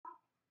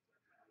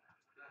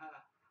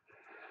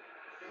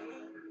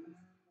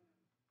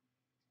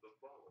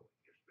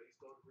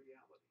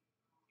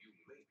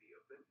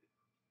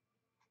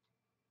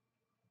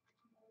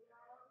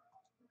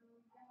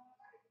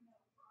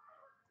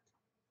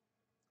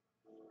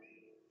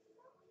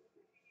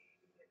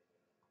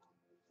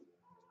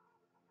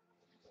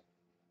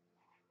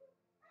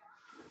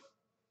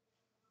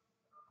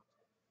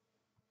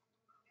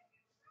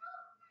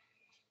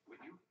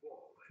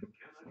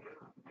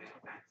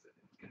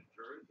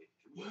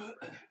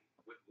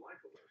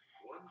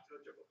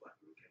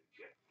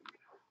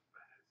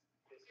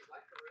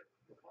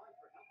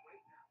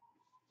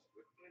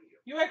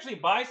You actually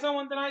buy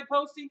someone tonight,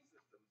 Posty?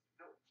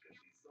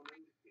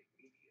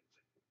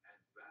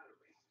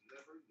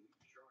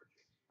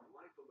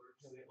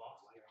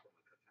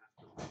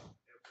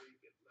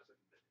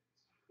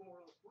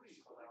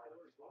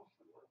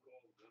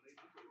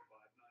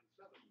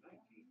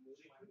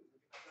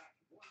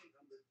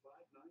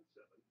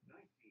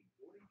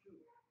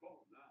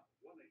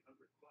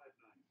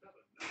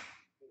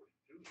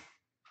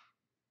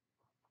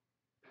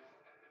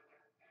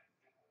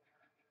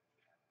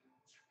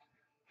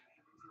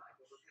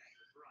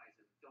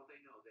 Don't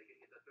they know they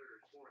can get the third,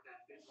 fourth, and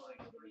fifth line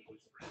free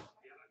with Sprint?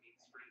 Yeah, that means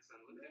Sprint's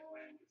unlimited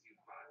plan gives you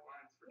 5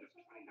 lines for just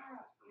 $20 per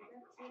month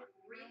per line.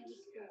 Really?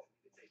 Yes,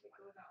 you can save $1,000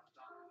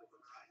 with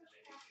Verizon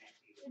and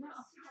AT&T with no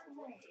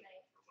way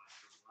for less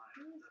per line.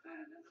 The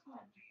bad and the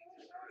mom jeans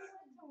is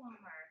correct.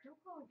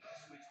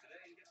 Switch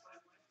today and get 5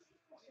 lines for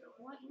just $20.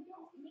 What you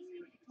don't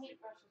need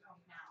paintbrushes right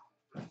now.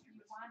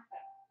 You want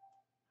them.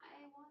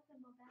 I want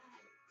them so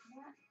bad.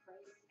 Not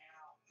afraid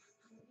now.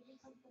 You're getting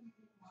something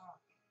to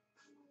love.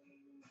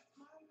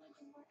 Tomorrow you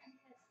can work on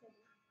testing.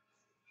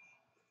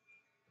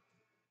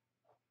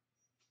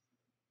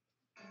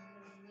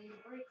 And then you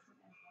break some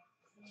of them.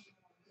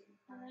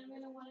 And I'm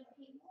going to want to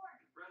pay more.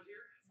 Around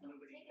here,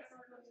 nobody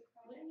ever does it.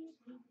 Really?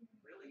 So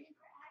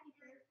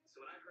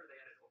when I heard they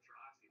added Ultra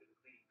Oxy to the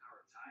cleaning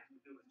power of Tide,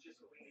 it was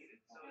just what we needed.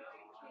 So now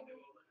you can do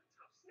all the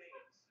tough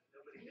stains.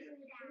 Nobody did.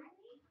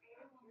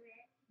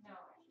 No.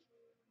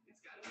 It's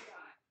got to be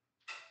time.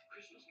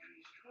 Christmas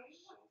trees try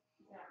so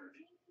hard. Why?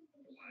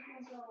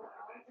 Go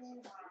all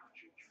day long.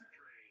 Future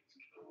trains.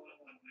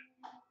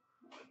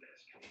 The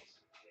best trees.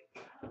 They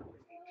got only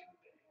 2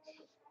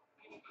 bags.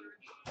 Peanut butter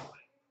and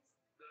chocolate.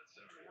 Not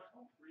sorry.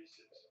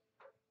 Reese's.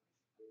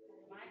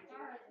 My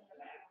car is in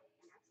the back.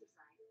 And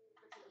exercise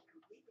until a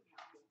completely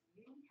healthy,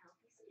 new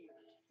healthy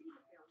skin. See the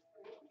film's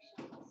greatly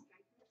shiny,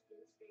 strengthened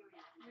skin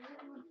experiment. You're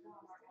the one who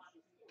wants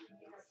to see it.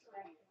 You're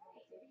expecting me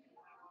to be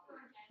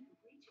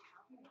Complete your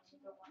healthy mission.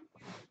 the one.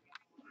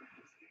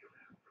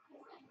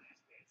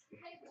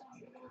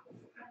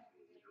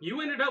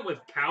 You ended up with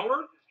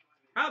Cower?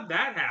 How'd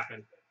that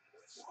happen?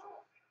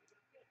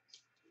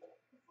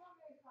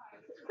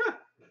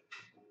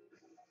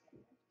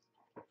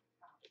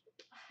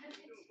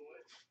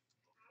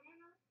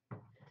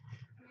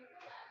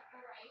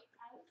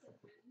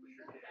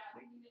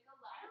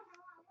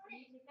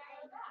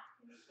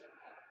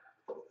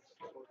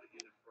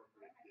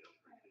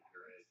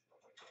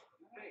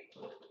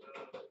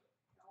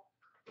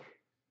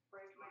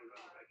 Hey, mind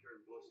run back here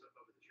and blow stuff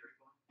up with the cherry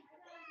bomb?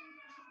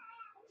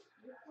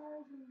 You're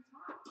holding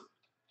top.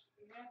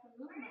 You're going to have to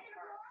move my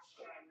car.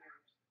 Okay.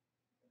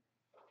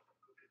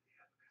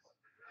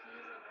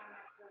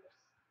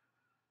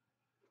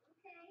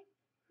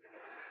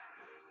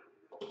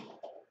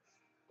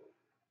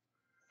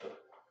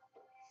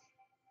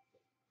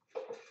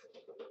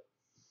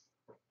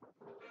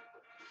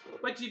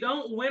 But you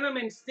don't win them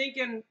in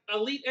stinking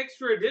Elite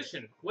Extra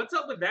Edition. What's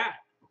up with that?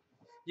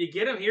 You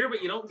get them here,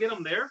 but you don't get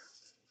them there?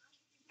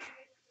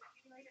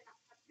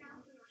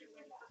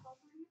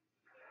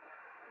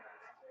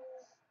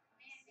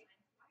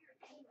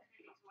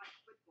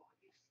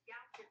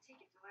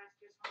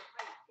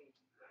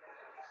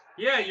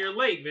 Yeah, you're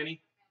late,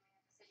 Vinny.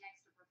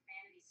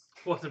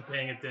 Wasn't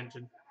paying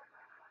attention.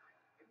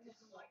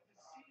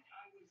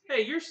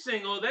 Hey, you're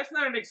single. That's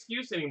not an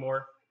excuse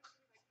anymore.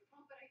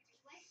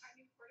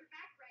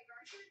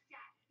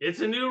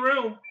 It's a new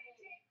room.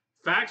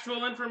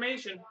 Factual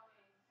information.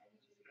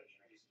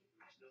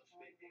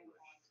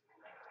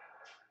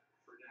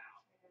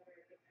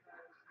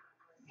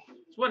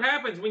 It's what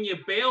happens when you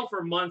bail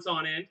for months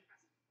on end.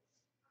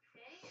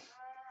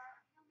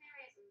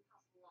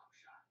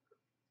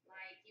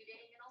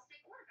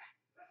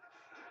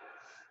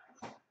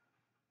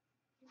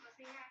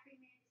 Happy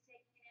man is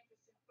taking an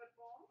interest in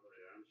football. Oh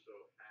yeah, I'm so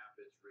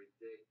happy it's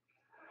ridiculous.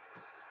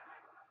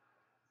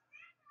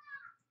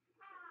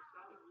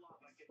 Stop it a lot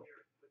like it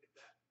here. Look at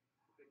that.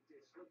 Look at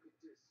this. Look at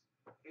this.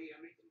 Hey,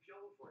 I made some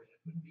jello for you.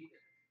 Put meat in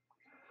it.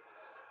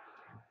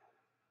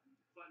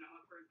 Fun to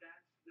hunt for his dad?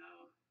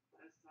 No.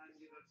 Last time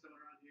you left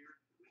someone around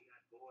here, we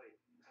got Boyd.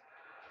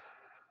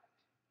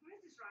 What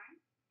is this, Ryan?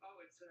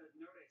 Oh, it's a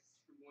notice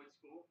from Boyd's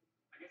school.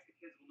 I guess the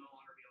kids will no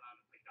longer be allowed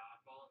to play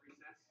dodgeball at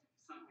recess.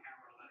 Some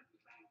parent will let it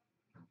complain.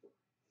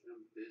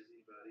 Some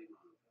busybody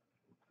mom.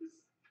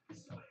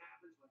 This is what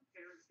happens when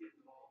parents get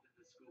involved in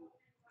the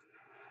school.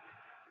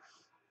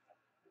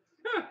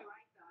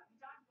 Right, though.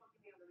 Dodgeball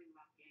can be a really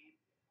rough game.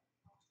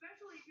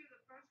 Especially if you're the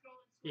first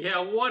goal in school.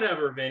 Yeah,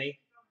 whatever, Vinny.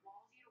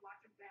 Balls you to watch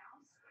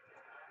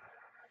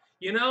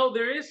You know,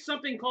 there is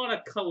something called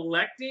a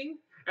collecting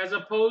as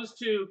opposed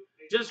to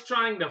just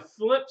trying to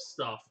flip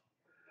stuff.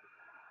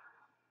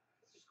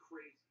 This is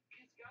crazy.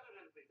 Kids gotta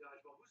know how to play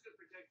dodgeball. Who's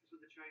gonna protect us when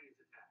the Chinese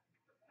attack?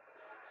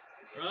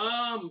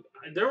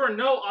 There were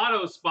no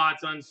auto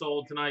spots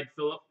unsold tonight,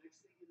 Philip. Next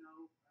thing you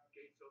know,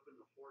 gates open,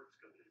 the hordes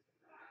come in.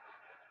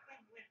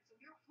 Wait, so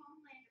your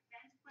homeland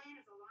defense plan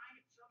is a line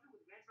of children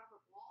with red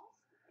rubber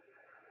balls?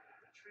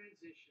 The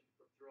transition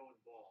from throwing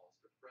balls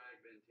to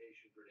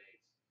fragmentation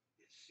grenades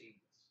is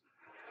seamless.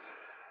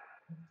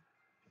 Hey,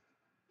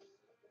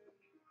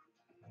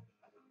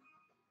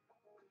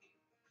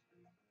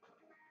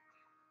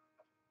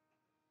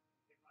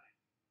 Mike.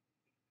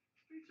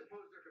 I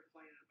suppose they're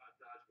complaining about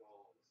dodgeball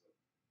all of a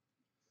sudden.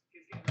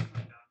 Kids get hurt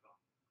by dodgeball.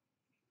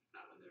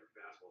 Not when their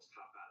fastballs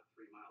top out at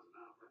 3 miles an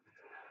hour. I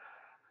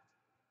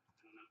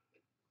don't know.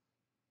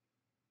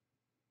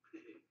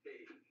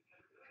 Hey.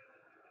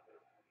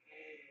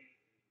 Hey.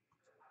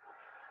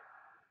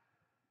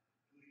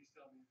 Please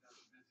tell me that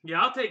was missing.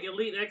 Yeah, I'll take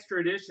Elite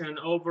Extra Edition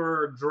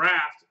over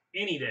Draft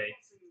any day.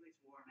 That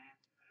simulates war, man.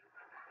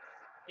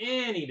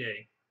 Any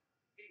day.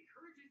 It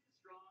encourages the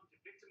strong to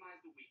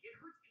victimize the weak. It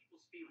hurts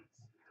people's feelings.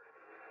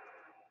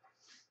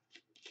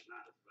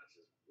 Not as much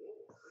as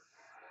war.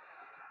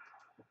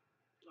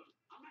 Look,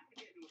 I'm not going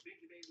to get into a big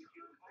debate with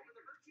you over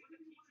the virtue of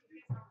teaching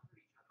kids how to hurt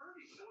each other.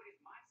 Hurt each other is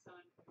my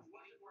son who's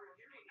wanting to work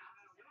here and not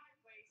in my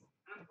place,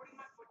 and I'm putting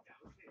my foot down.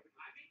 Okay, but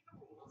I make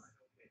the rules.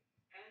 Okay.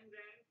 And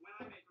then when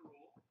I make a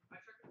rule, I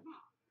check with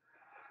mom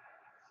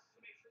to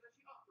make sure that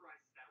she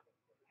authorizes that one.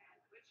 And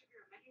which of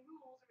your many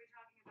rules are we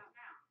talking about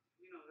now?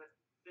 You know that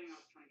thing I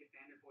was trying to get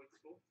Vanderbilt to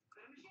school?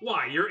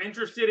 Why, you're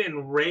interested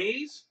in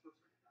Rays?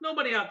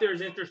 Nobody out there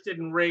is interested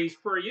in Rays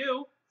per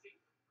you. See,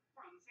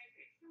 we're on the same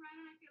page.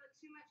 Ryan and I feel that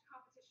too much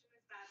competition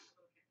is bad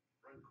for little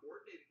kids.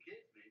 Uncoordinated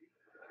kids, maybe.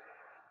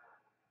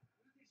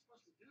 What are they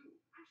supposed to do?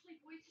 Actually,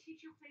 Boyd's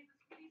teacher plays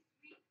this really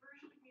sweet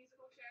version of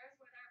musical chairs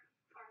where there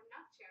are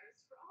enough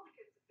chairs for all the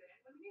kids to sit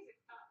in when the music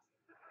stops.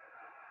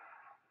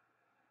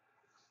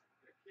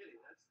 You're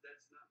kidding.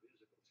 That's not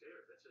musical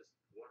chairs. That's just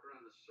walking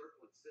around in a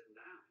circle and sitting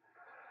down.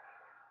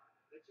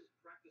 That's just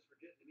practice for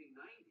getting to be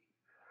 90.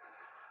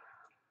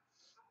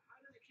 How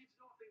do the kids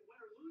know if they win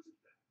or lose at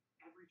that?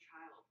 Every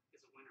child is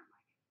a winner,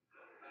 Mike.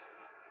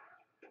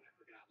 I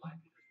forgot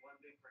life is just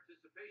one big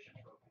participation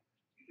trophy.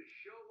 You just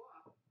show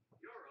up,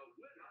 you're a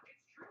winner.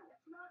 It's true.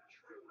 It's not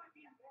true. It might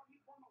be important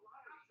you form a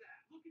lottery. How's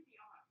that? Look at the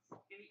odds.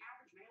 In the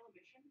average male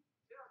emission,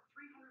 there are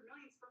 300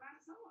 million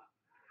spermatozoa.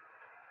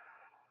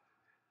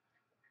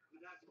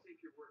 I'm gonna have to take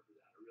your word for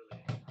that. I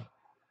really am.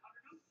 Under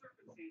no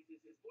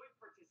circumstances is Boyd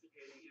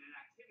participating in an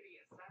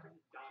activity as savage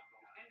as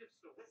dodgeball. End of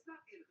story. That's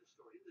not the end of the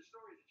story. The end of the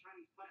story is the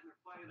Chinese planting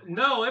their flag in the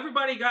No,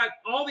 everybody got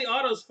all the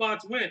auto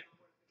spots went. Pick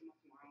 'em up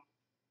tomorrow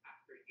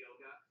after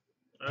yoga.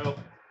 Oh.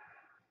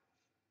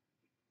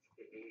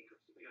 Hey, Coach,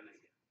 we got an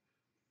idea.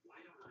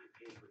 Why don't I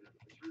pay for another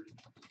fraternity?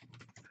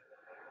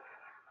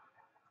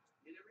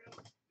 You never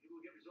know. Maybe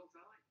we'll get results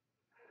I like.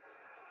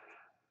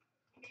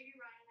 Maybe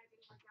Ryan and I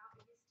didn't work out,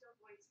 but he's still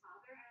Boyd's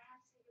father, and I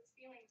have to take his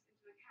feelings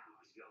into account.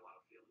 Oh, he's got a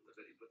lot of feelings. I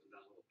bet he puts them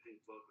down a little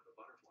pink book with a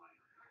butterfly on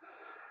it.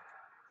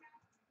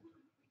 Will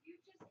you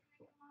just kind of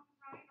get along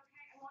with Ryan,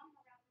 okay? I want him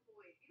around for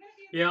Boyd. Even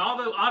if he Yeah, all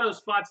the auto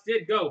spots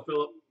did go,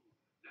 Philip.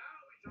 Now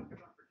we talk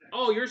about protection.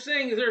 Oh, you're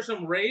saying there's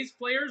some Rays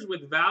players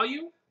with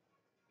value?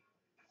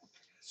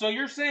 So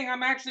you're saying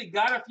I'm actually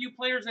got a few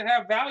players that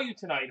have value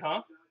tonight,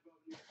 huh? Oh,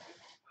 yeah.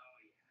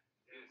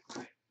 It was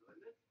great,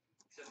 wasn't it?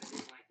 Except they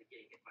didn't like the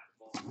getting hit by the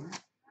ball.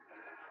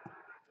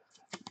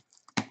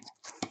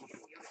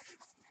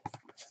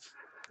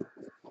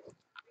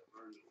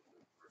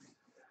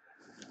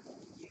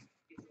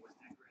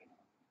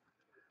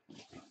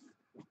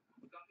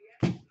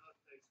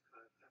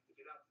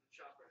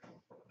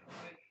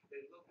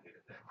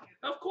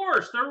 Of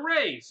course, they're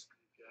Rays.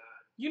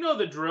 You know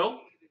the drill.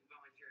 What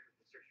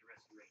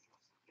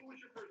was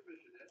your first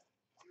mission, Ed?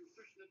 You were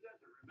fishing the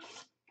desert,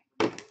 remember?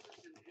 From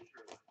Moses and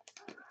Israel.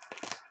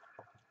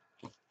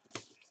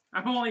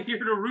 I'm only here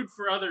to root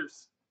for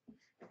others.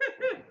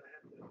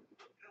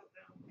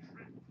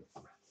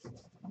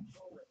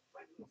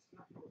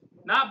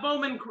 Not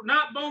Bowman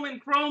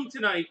Chrome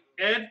tonight,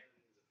 Ed.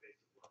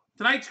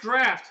 Tonight's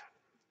draft.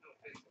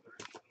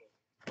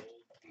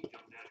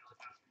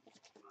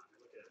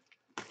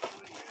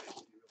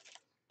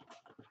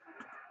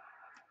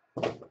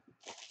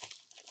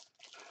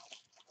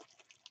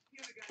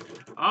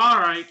 All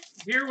right,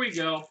 here we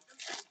go. And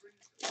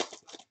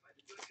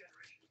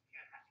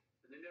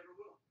they never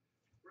will.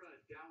 We're on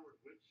a downward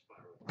wind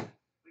spiral.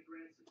 My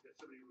grandson's got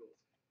so many rules.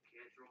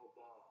 Can't throw a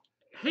ball.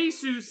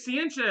 Jesus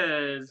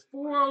Sanchez,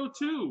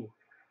 402.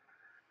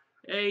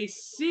 A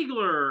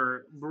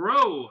Siegler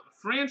Bro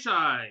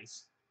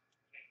franchise.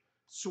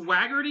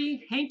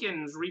 Swaggerty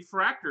Hankins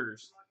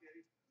refractors.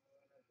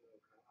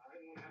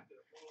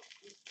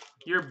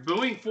 You're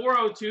booing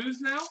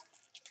 402s now?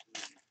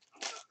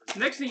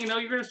 Next thing you know,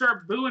 you're going to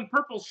start booing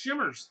purple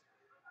shimmers.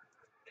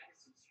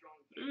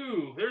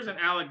 Ooh, there's an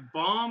Alec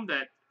Baum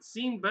that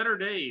seen better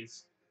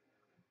days.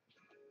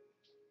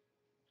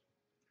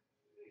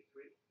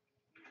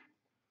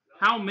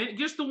 How many?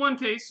 Just the one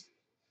case.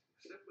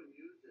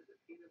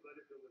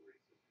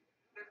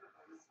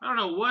 I don't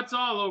know what's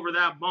all over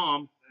that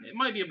bomb. It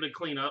might be able to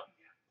clean up.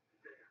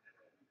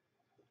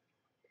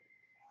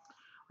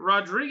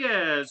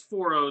 Rodriguez,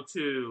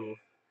 402.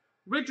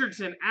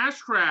 Richardson,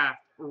 Ashcraft,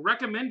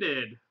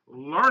 recommended.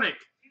 Larnick,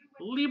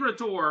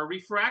 Liberator,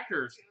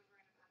 refractors.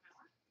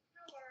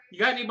 You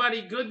got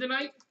anybody good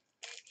tonight?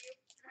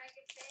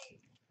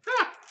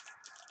 Ha!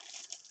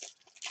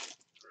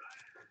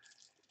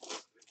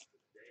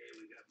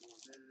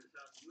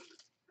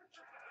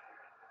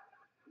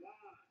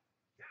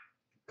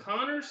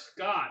 Connor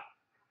Scott.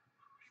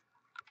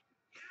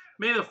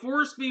 May the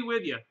force be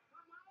with you.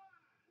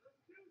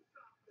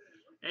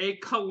 A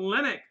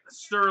Kalenic,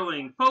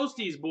 Sterling,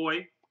 Posties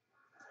boy.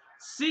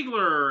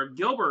 Siegler,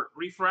 Gilbert,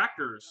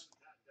 refractors.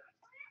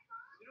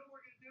 You know what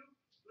we're gonna do?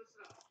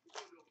 Listen up. We're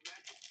gonna go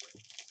magic trick.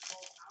 It's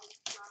called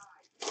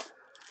outside.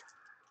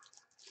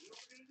 You know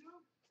what we're gonna do?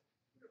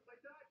 We're gonna play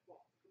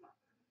dodgeball. Come on.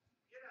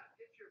 Get up.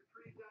 Get your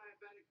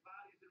pre-diabetic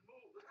bodies and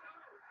move. Let's go.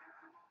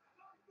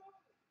 Come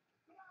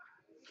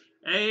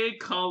on. A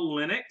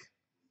Kalenic.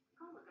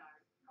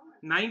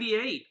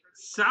 98.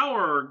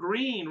 Sour,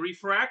 green,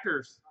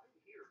 refractors.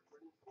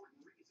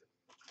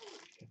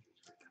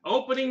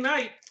 Opening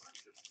night.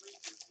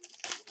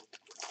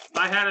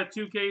 I had a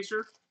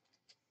 2-caser.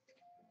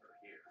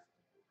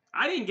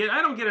 I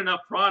don't get enough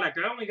product.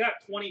 I only got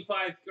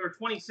 25 or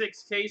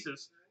 26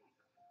 cases.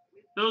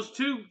 Those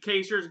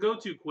 2-casers go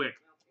too quick.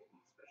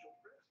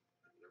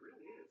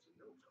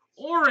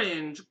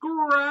 Orange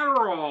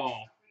Gratterall.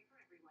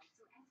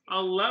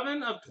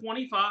 11 of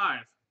 25.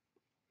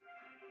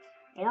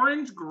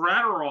 Orange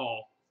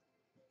Gratterall.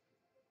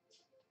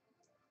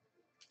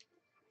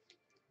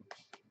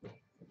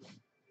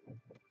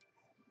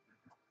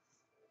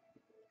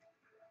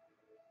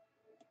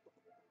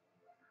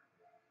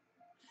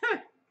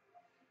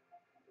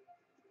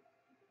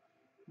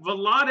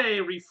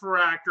 Velade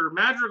refractor,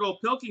 Madrigal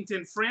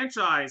Pilkington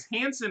franchise,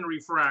 Hansen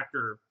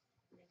refractor.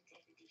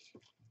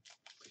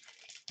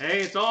 Hey,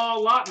 it's all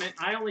allotment.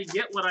 I only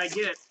get what I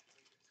get.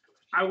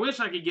 I wish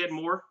I could get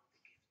more.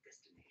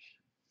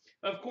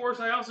 Of course,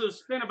 I also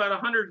spent about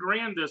 100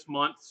 grand this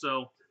month,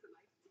 so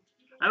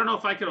I don't know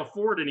if I could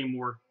afford any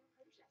more.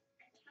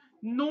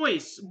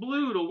 Noyce,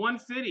 blue to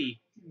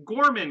 150.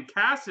 Gorman,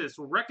 Cassis,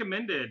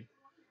 recommended.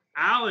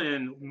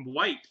 Allen,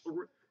 white,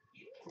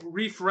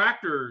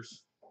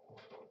 refractors.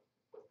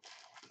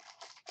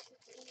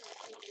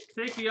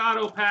 Take the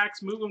auto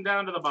packs, move them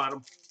down to the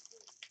bottom.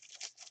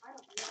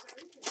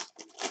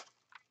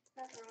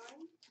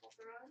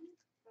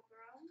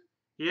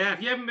 Yeah,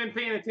 if you haven't been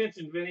paying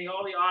attention, Vinny,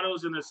 all the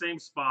autos in the same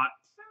spot.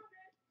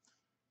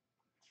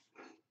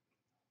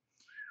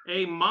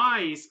 A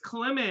Mize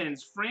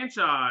Clemens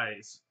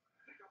franchise.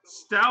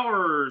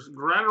 Stowers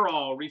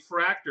Gratterall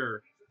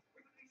refractor.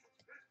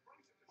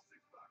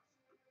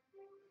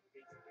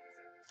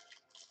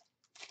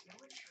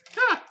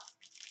 Ha!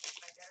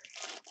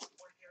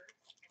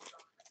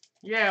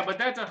 Yeah, but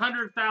that's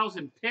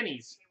 100,000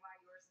 pennies.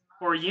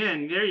 Or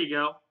yen. There you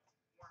go.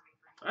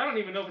 I don't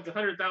even know if it's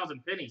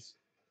 100,000 pennies.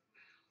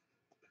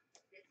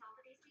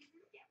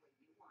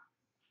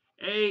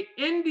 A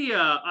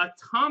India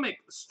Atomic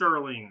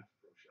Sterling.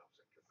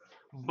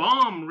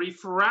 Bomb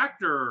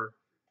refractor.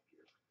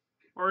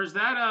 Or is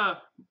that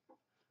a...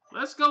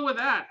 Let's go with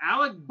that.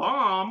 Alec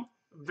Bomb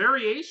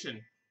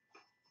variation.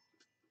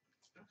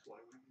 That's why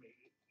we made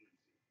it easy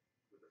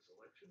with a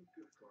selection of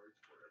gift cards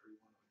for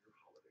everyone on your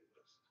holiday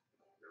list.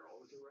 They're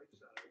always the right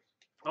size.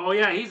 Oh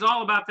yeah, he's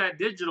all about that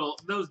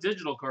those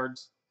digital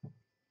cards.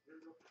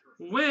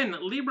 Win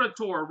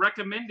Liberator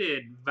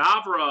recommended.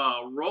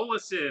 Vavra,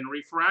 Rollison,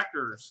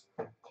 refractors.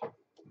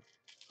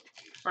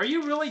 Are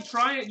you really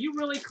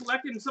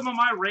collecting some of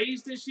my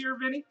Rays this year,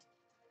 Vinny?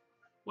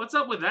 What's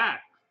up with that?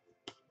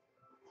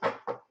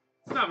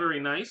 It's not very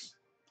nice.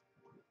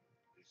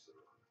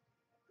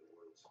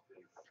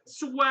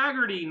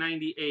 Swaggerty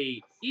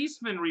 98.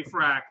 Eastman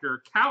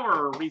refractor.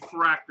 Cower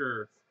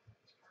refractor.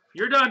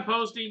 You're done,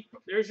 Posty.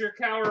 There's your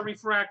Cower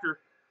refractor.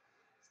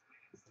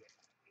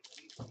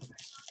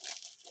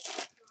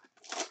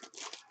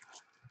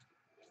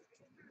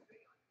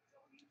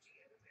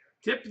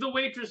 Tip the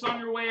waitress on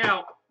your way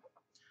out.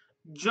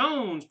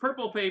 Jones,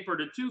 purple paper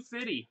to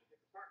 250.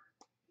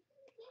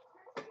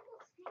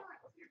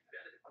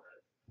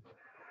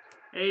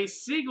 A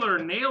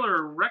Siegler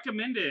Naylor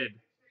recommended.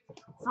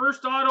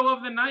 First auto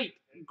of the night,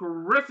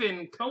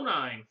 Griffin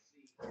Conine.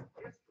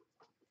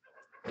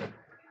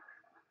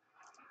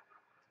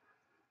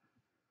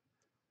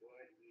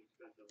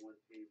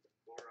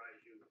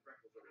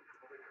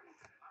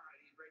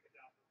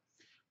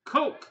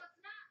 Coke,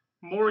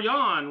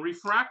 Morion,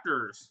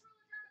 refractors.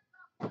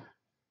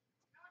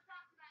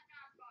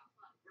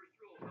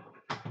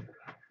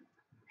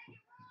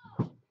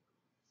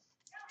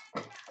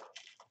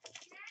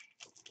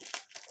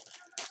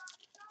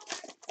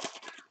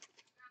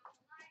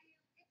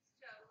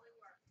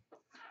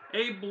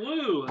 A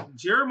blue,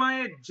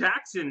 Jeremiah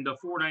Jackson to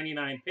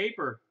 499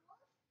 paper.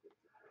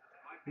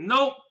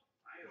 Nope.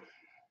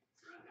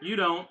 You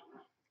don't.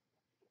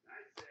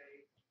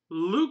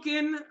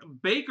 Lucan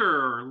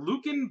Baker.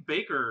 Lucan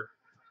Baker.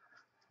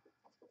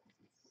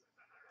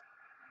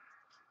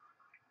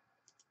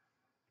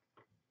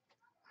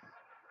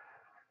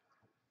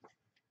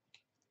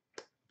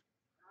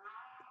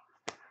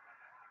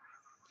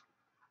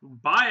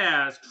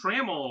 Baez,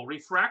 Trammell,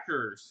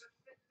 Refractors.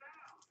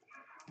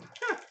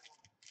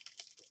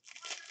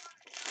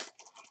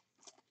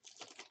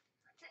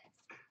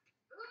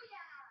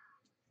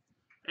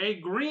 A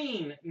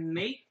green,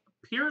 Nate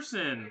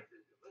Pearson.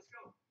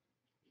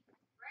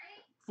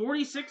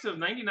 46 of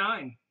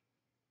 99.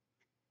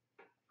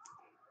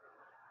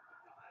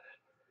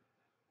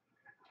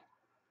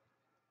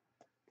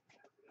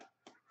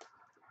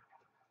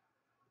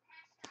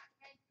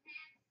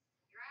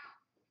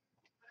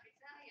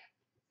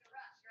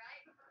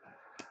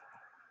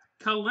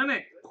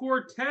 Kalinick,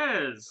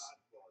 Cortez.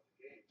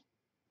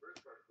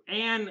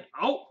 And,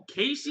 oh,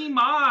 Casey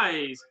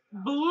Mize,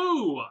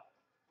 blue.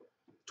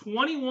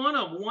 21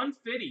 of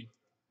 150.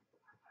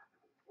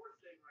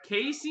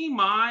 Casey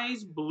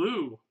Mize,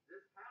 blue.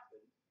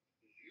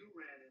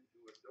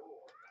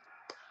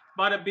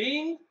 Bada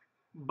bing,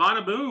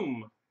 bada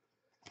boom.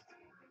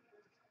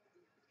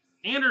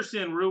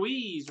 Anderson,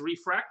 Ruiz,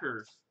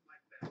 Refractors.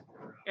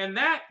 And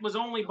that was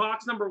only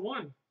box number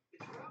 1.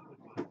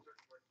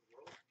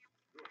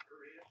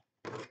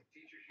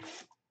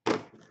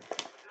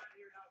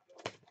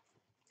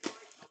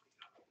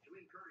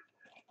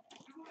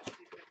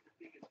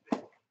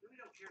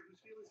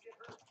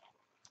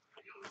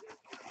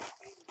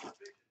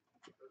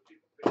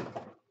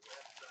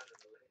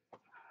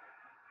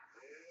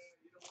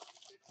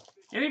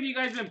 Any of you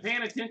guys been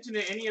paying attention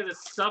to any of the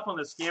stuff on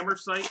the scammer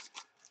site?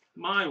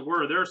 My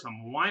word, there are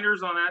some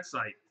whiners on that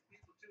site.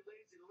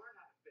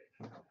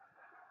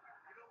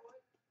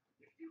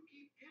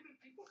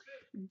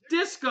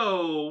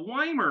 Disco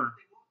Weimer.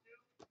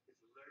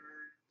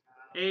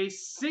 A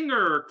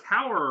Singer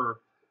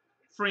Cower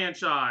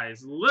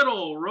franchise.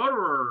 Little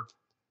Rotorer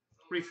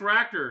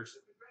Refractors.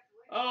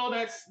 Oh,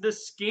 that's the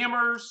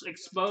Scammers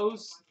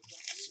Exposed.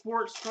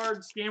 Sports card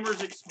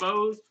Scammers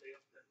Exposed.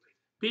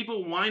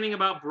 People whining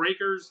about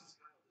breakers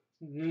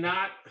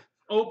not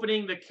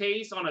opening the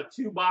case on a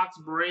 2-box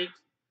break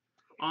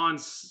on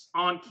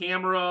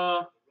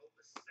camera,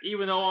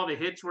 even though all the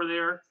hits were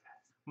there.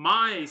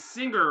 My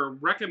Singer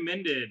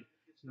recommended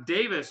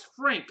Davis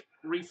Frank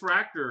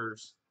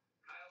Refractors.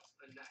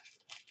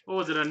 What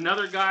was it?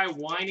 Another guy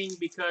whining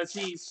because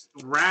he's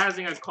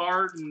razzing a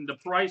card and the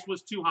price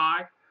was too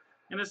high.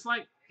 And it's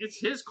like, it's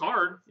his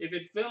card. If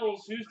it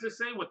fills, who's to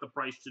say what the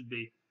price should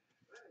be?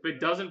 If it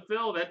doesn't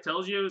fill, that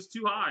tells you it was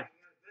too high.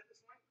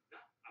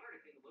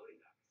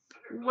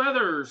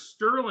 Weathers,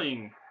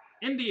 Sterling,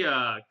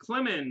 India,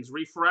 Clemens,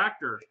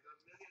 Refractor.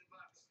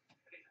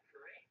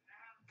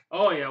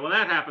 Oh, yeah, well,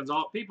 that happens.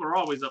 People are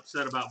always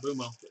upset about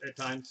Boomo at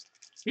times.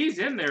 He's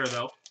in there,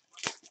 though.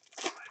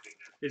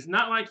 It's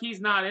not like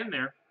he's not in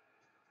there.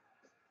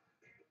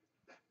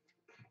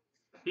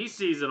 He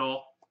sees it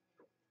all.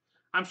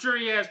 I'm sure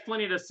he has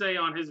plenty to say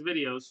on his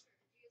videos.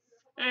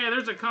 Hey,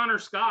 there's a Connor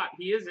Scott.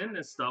 He is in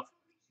this stuff.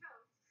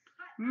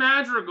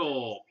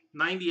 Madrigal,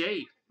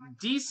 98.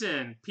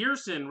 Deason,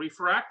 Pearson,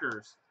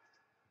 Refractors.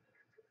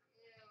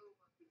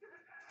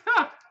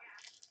 Huh.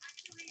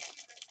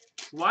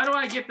 Why do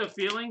I get the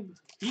feeling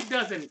he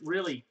doesn't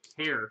really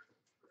care?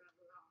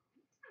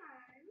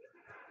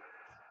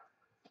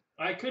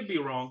 I could be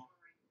wrong.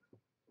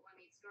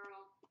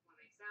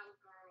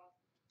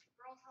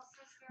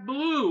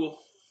 Blue,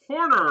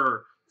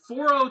 Horner,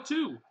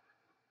 402.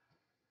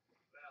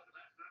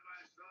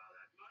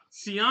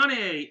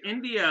 Siane,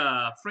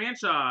 India,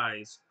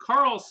 franchise.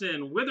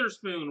 Carlson,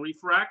 Witherspoon,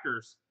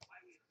 Refractors.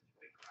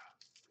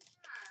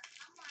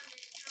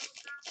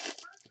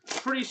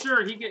 Pretty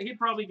sure he'd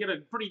probably get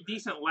a pretty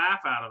decent laugh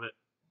out of it.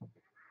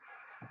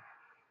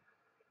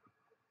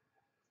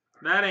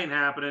 That ain't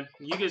happening.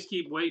 You just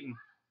keep waiting.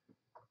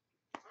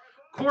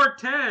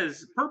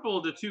 Cortez,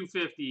 purple to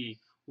 250.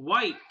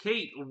 White,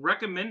 Kate,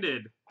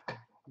 recommended.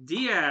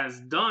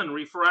 Diaz, done,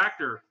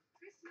 refractor.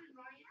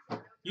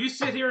 You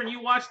sit here and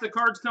you watch the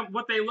cards come,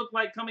 what they look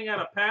like coming out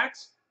of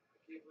packs.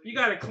 You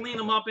got to clean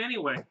them up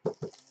anyway.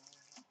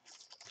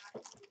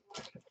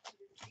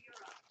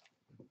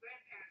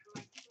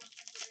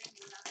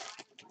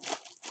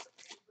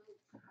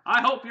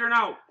 I hope you're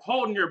not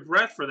holding your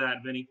breath for that,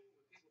 Vinny.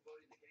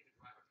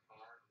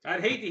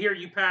 I'd hate to hear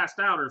you passed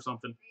out or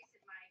something.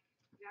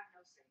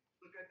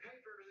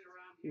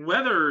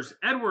 Weathers,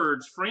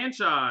 Edwards,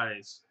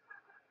 franchise.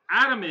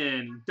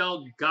 Adaman,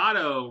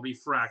 Delgado,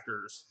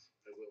 refractors.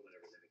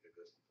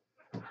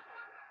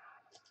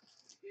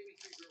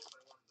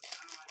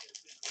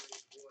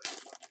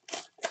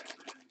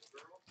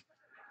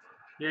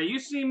 Yeah, you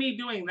see me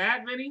doing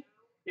that, Vinny?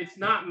 It's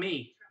not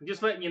me. I'm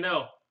just letting you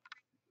know.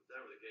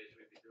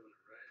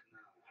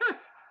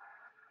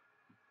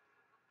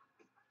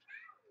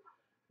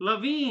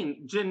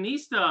 Levine,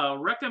 Janista,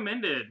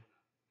 recommended.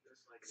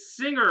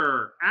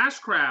 Singer,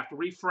 Ashcraft,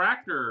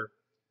 refractor.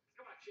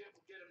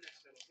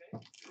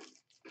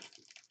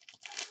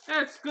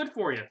 That's good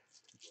for you.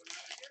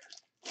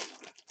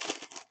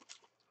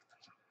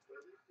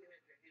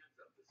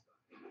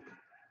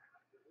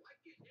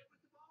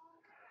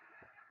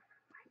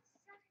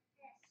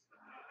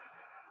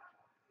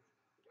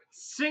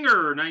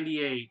 Singer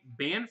 98,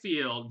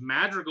 Banfield,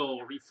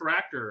 Madrigal,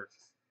 Refractor.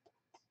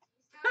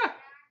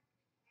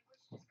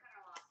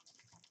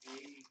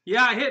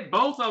 Yeah, I hit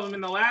both of them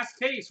in the last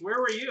case. Where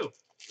were you?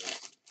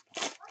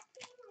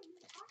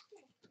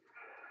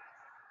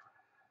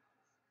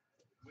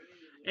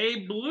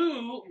 A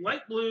blue,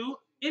 light blue,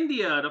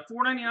 India to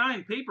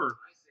 4.99 paper.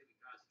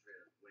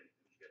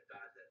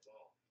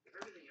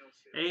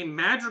 A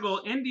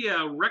Madrigal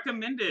India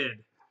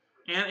recommended.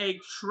 And a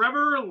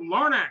Trevor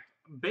Larnack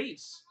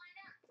base.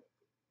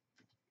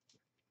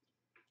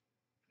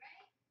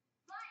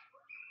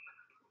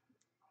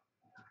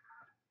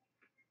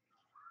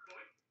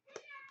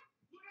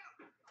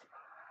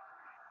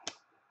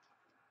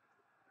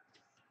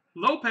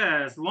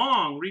 Lopez,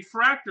 long,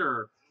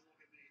 refractor.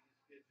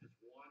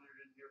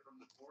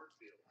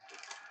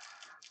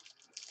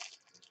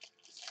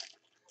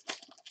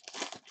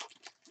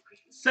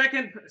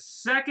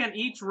 Second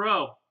each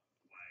row.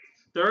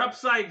 They're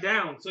upside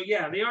down. So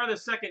yeah, they are the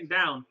second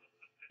down.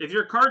 If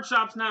your card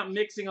shop's not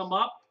mixing them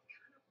up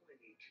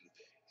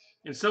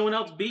and someone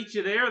else beats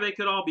you there, they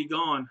could all be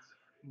gone.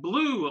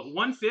 Blue,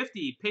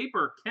 150,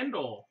 paper,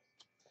 Kendall.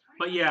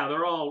 But yeah,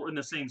 they're all in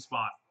the same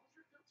spot.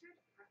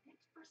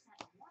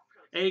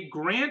 A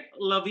Grant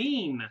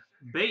Levine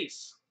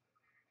base.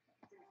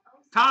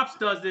 Topps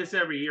does this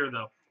every year,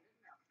 though.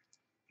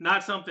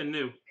 Not something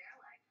new.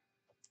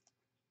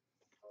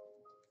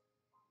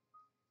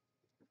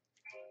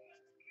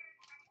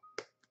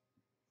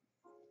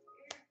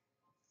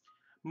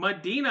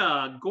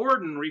 Medina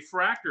Gordon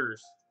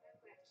refractors.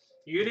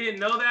 You didn't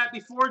know that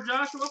before,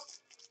 Joshua?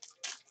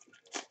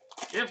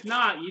 If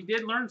not, you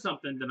did learn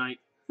something tonight.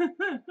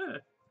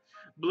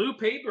 Blue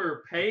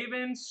paper,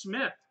 Pavin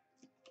Smith.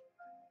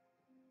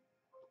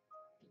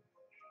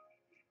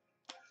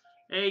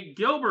 A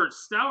Gilbert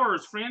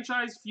Stowers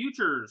franchise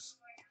futures.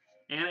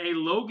 And a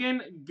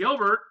Logan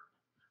Gilbert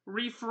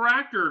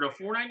refractor to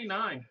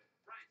 4.99.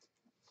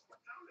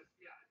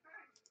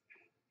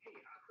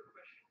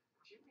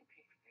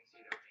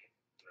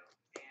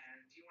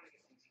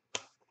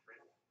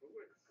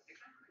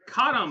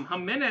 Cottam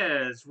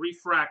Jimenez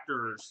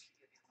refractors.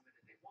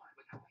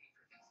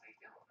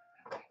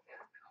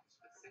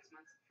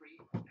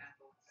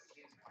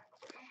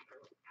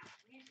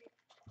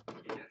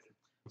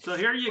 So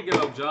here you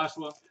go,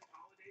 Joshua.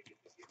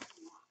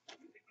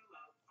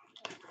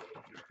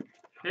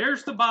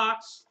 There's the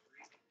box,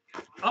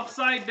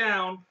 upside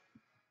down.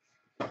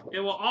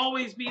 It will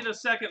always be the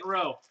second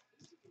row,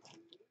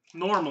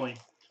 normally.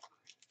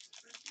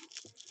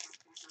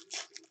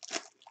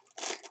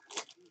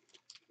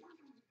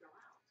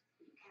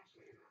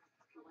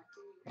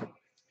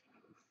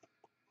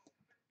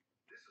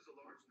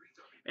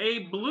 A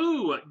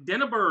blue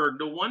Denneberg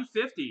to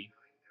 150.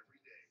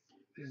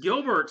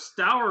 Gilbert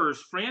Stowers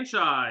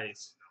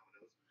franchise.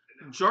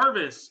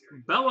 Jarvis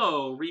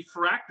Bello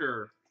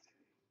refractor.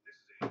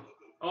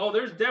 Oh,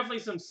 there's definitely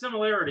some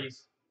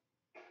similarities.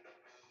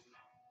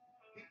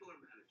 People are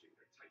managing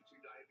their type 2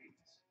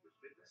 diabetes with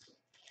fitness,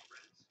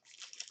 friends,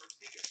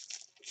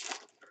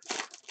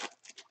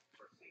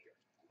 Farxiga,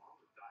 along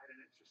with diet and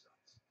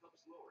exercise,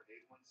 helps lower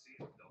A1C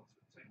in adults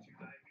with type 2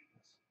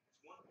 diabetes.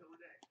 It's one pill a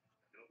day.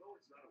 And although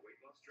it's not a weight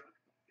loss drug,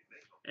 it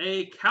may help.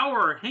 A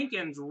Cower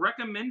Hankins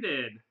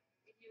recommended.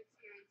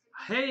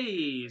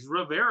 Hayes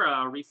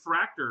Rivera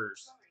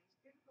refractors.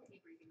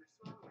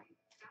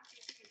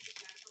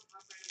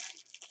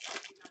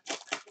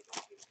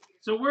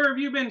 So where have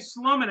you been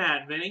slumming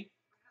at, Vinny?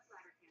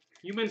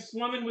 You been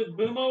slumming with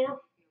Boomo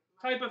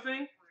type of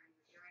thing?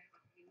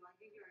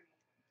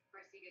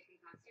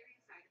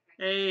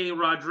 A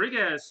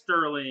Rodriguez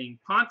Sterling,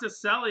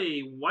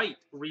 Ponticelli White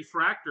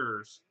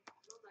refractors.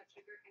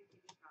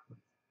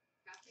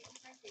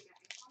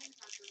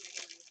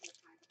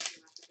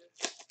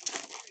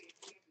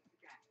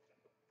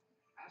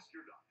 Ask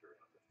your doctor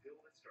about the pill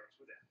that starts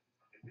with N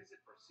and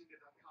visit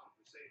Farxiga.com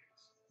for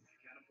savings. If you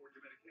can't afford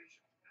your medication,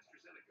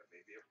 AstraZeneca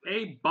may be able to.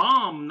 A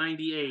Bomb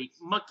 98,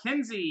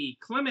 Mackenzie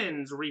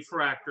Clemens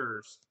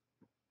refractors.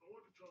 I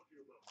want to talk to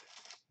you about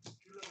that.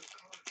 You let a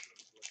car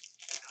insurance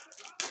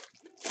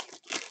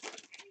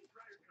any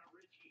prior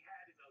coverage he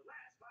had in the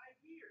last 5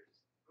 years.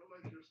 I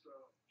like your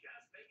style.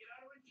 Just make it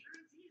auto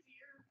insurance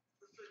easier.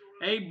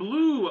 A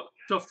blue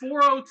to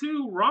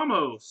 402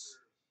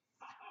 Ramos.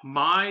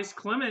 Mize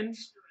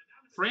Clemens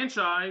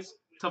franchise.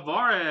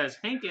 Tavares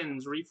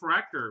Hankins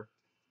refractor.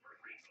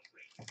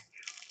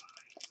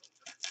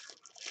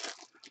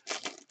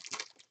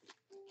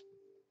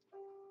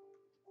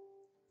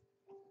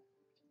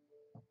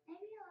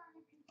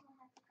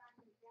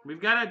 We've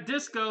got a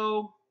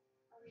disco.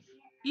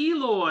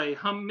 Eloy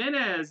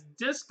Jimenez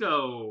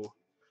disco.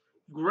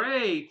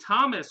 Gray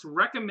Thomas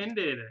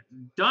recommended.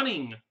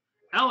 Dunning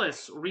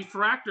Ellis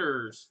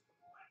refractors.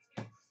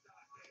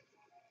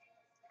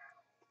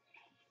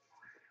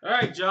 All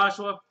right,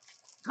 Joshua.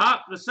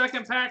 The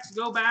second packs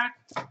go back.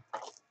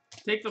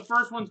 Take the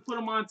first ones, put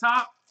them on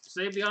top.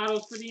 Save the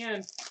autos for the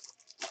end.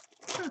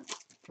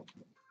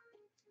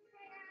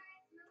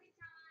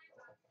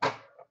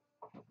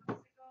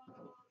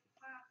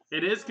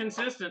 It is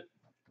consistent.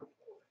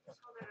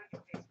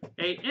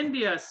 A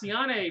India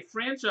Siane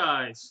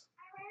franchise.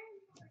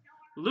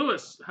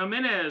 Luis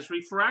Jimenez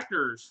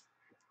refractors.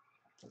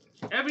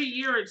 Every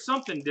year it's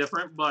something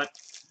different, but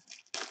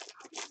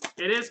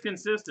it is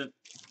consistent.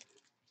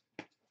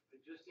 They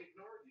just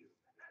ignored you.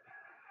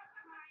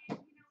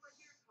 Ryan, you know what?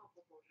 You're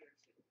culpable here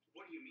too.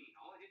 What do you mean?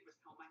 All I did was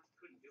tell Mike he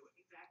couldn't do it.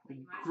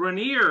 Exactly.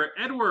 Grenier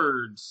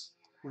Edwards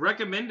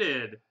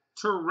recommended.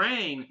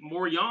 Terang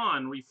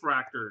Moryan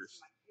refractors.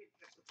 My kid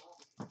catch the ball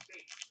with his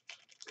face.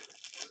 Go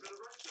to the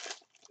right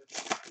side. That's what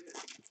he did.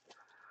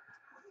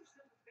 How are you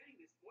still defending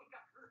this? Boy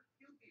got hurt.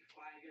 He'll be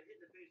fine. He got hit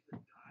in the face with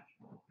a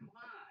dodgeball. Come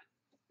on.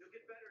 He'll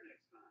get better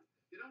next time.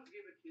 You don't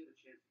give a kid a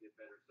chance to get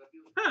better. So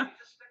he's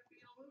just stuck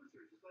being a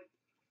loser. Just like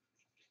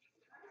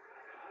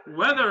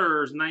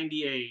Weathers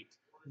 98.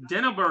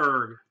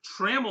 Denneberg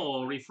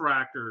Trammell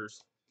refractors.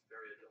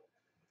 very adult.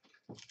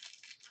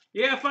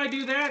 Yeah, if I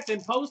do that,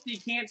 then Posty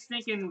can't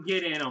stink and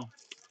get in them.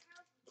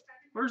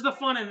 Where's the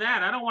fun in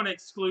that? I don't want to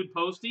exclude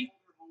Posty.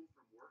 Home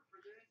from work for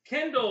this?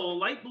 Kendall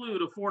Light Blue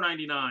to 4.99. If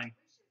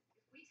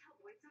we tell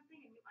Boyd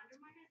something and you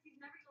undermine us, he's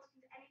never gonna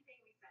listen to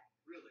anything we say.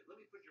 Really? Let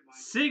me put your mind.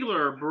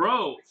 Ziegler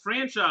Bro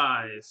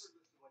franchise.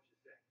 Listen to what you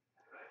say.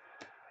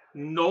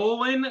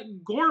 Nolan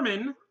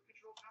Gorman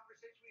Control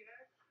conversation we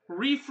had.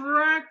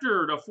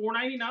 refractor to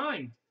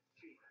 4.99.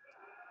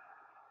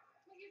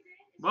 What you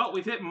did is Well,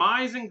 we've hit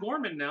Mize and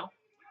Gorman now.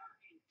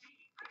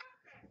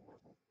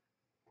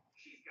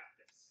 She's got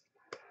this.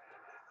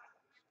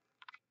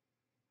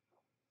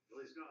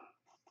 Well, he's gone.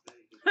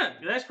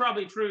 That's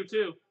probably true too.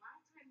 the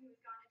last time he was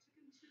gone, it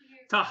took him 2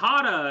 years.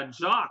 Tahada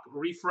Jock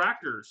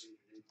refractors.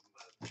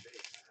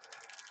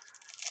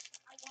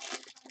 I want my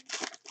son to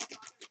have a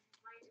father in his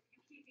life. If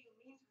you keep being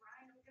mean to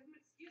Ryan, it'll give him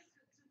an excuse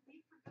to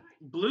leave for good.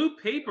 Blue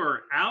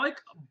paper Alec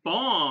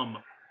Baum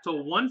to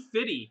 150. I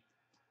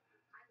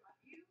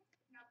love you.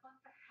 Now bust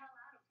the hell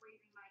out of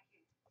raising my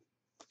kid.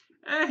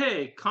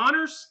 Hey,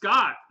 Connor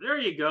Scott. There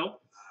you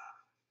go.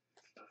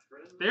 A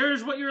friendly,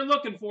 There's what you're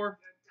looking for.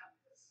 You're done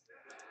with this.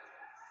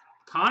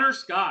 Connor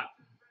Scott.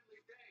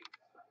 friendly day.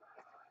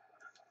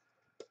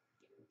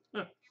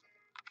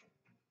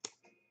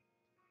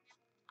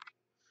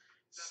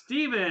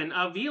 Steven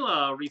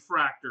Avila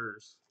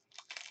refractors.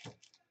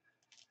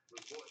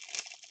 With Bush.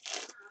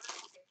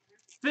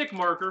 Thick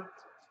marker.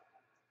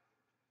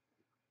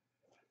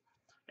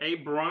 A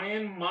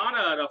Brian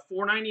Mata to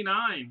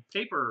 4.99.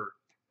 Paper.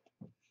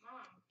 Mom,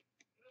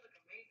 you look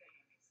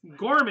amazing.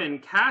 Gorman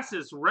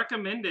Cassis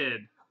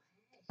recommended.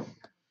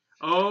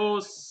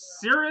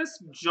 Osiris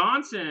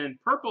Johnson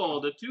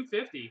purple to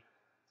 250.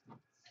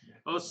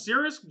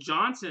 Osiris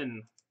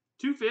Johnson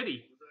 250.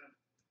 It's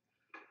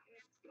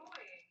Boyd.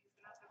 He's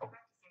been out there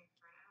practicing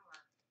for an hour.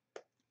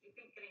 You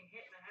think getting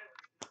hit in the head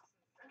was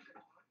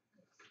nonsense?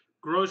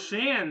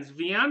 Groshans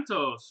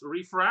Vientos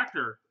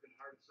refractor. Working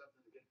hard at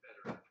something to get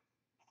better at. Of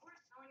course,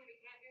 telling him he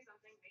can't do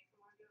something makes him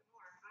want to do it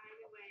more.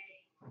 Either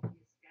way, you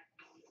step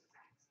on the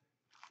backside.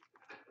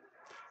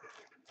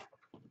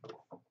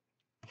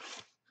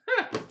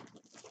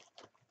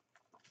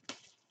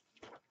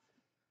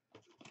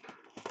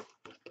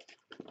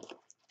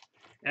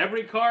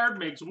 Every card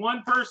makes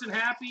one person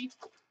happy,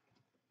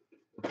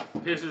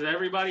 pisses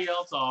everybody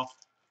else off.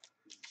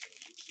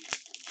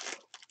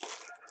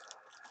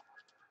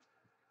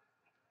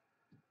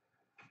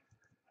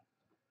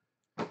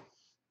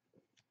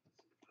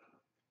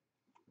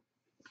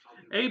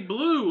 A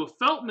blue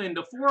Feltman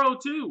to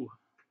 402.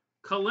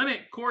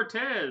 Kalinick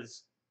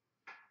Cortez.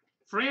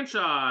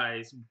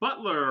 Franchise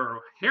Butler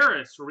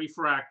Harris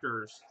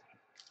refractors.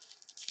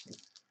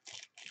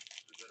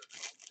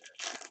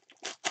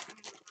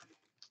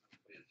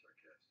 Being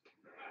sarcastic.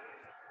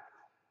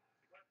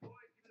 Boy,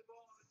 give me the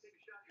ball. I'm gonna take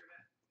a shot in your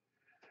head.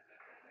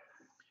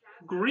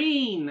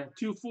 Green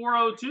to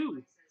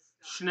 402.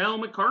 Schnell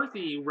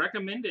McCarthy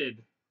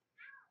recommended.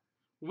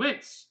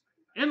 Wentz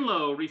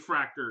Enlow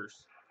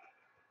refractors.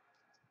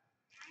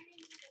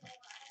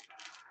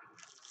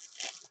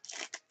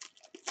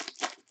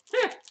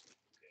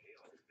 Okay,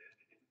 I'll admit I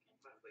didn't keep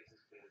my place as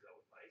clean as I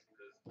would like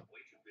because I'm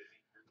way too busy.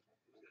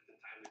 It was at the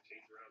time to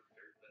chase around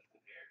dirt less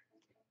than hair.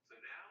 So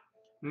now,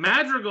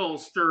 Madrigal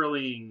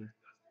Sterling.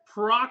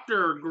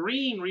 Proctor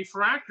Green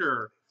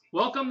refractor.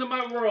 Welcome to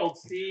my world,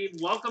 Steve.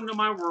 Welcome to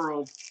my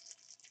world.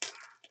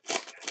 and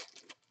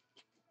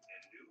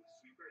new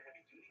sweeper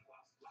heavy duty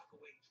cloths block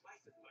away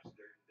twice as much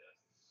dirt and dust.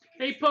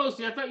 Hey,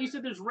 Posty, I thought you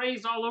said there's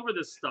rays all over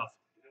this stuff.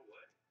 You know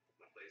what?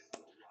 My place is a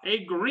lot.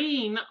 A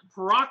green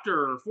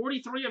Proctor,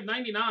 43 of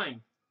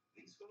 99.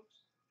 These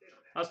folks, they don't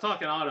I have was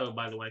talking auto,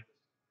 by the way.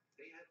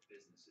 They have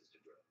businesses to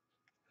grow,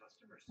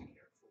 customers to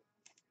care for,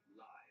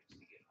 lives to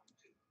get home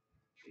to.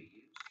 They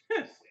use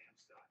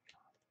stamps.com.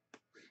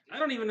 I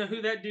don't even know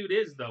who that dude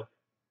is, though.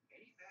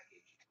 Any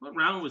package What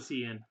round was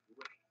he in?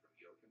 right from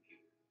your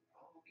computer.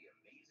 All the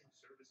amazing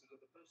services of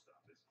the post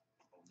office.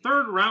 Only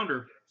Third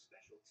rounder. get our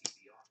special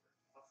TV offer.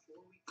 A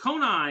 4-week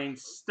Conine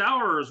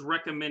Stowers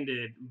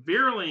recommended.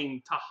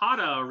 Veerling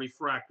Tahada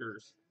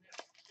refractors.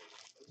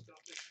 post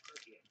office per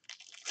game.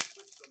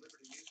 Switch to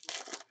Liberty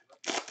Mutual.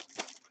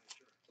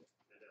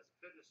 And as a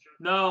fitness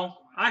junkie,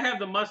 No, I have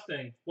the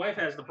Mustang. Wife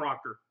has the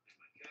Proctor.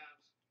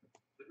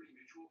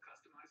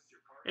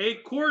 A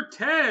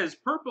Cortez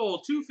purple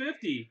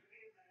 250.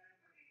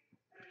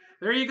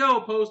 There you go,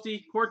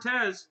 Posty.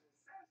 Cortez.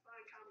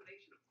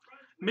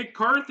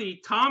 McCarthy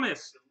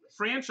Thomas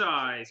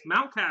franchise.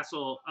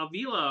 Mountcastle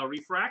Avila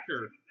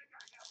refractor.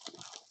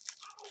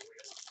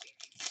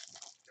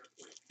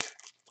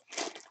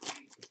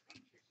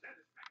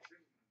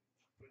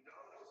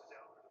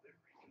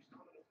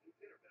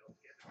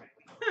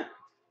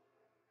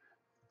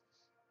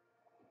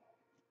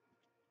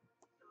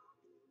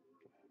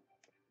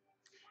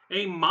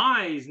 A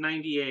Mize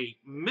 98.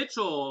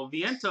 Mitchell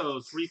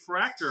Vientos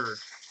refractor.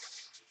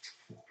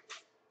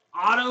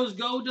 Autos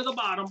go to the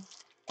bottom.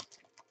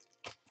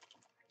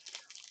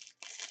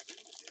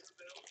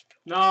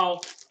 No,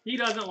 he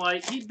doesn't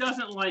like ink.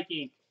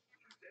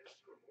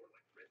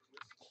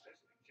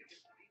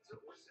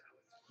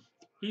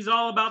 He's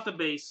all about the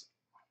base.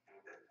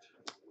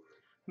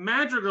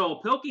 Madrigal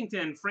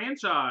Pilkington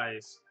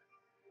franchise.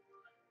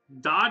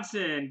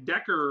 Dodson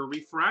Decker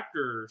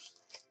refractors.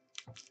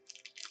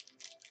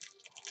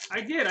 I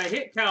did. I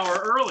hit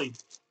Cower early.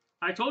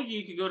 I told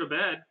you could go to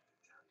bed.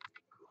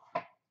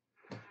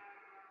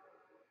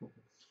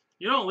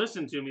 You don't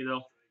listen to me, though.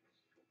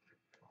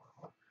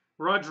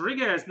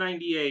 Rodriguez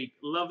 98.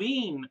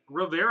 Levine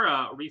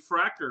Rivera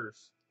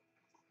refractors.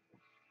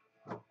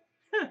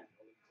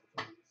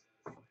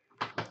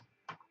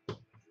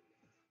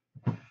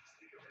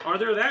 Are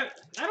there that?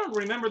 I don't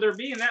remember there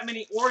being that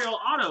many Oriole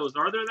autos.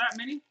 Are there that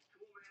many?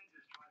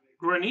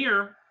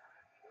 Grenier.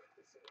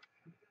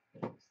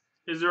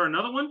 Is there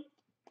another one?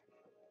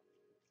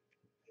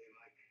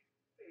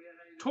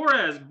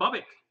 Torres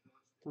Bubbick.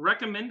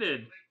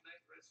 Recommended.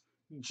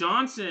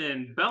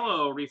 Johnson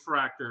Bello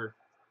refractor.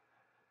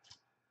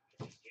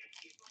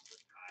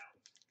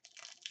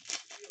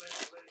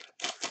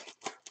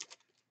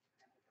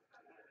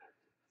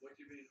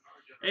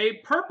 A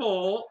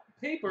purple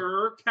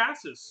paper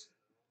Cassis.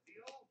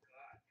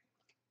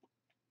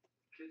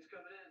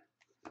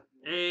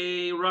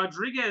 A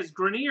Rodriguez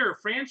Grenier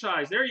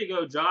franchise. There you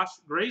go, Josh.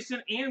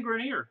 Grayson and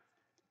Grenier.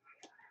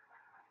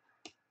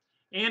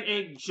 And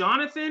a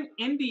Jonathan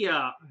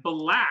India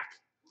Black.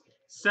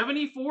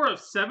 74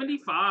 of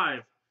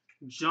 75.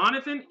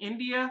 Jonathan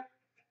India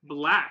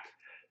Black.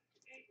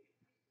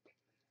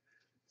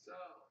 So,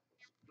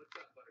 what's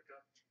up,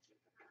 Buttercup?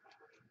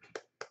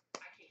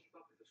 I can't keep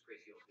up with this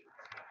crazy old dude.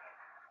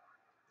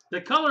 The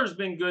color's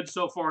been good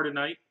so far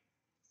tonight.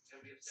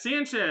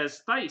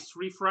 Sanchez Thice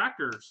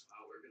refractors.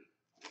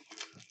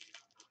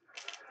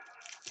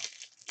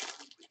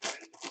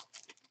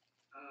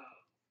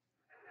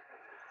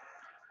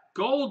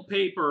 Gold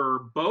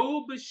paper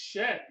Bo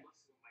Bichette.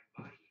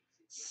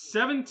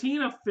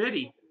 17 of 50. I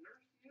got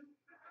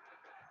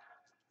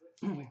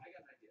an idea. I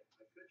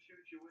could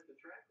shoot you with the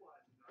track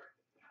line, Mark.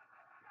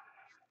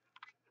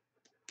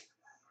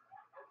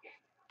 Okay.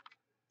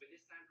 But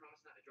this time,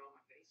 promise not to draw my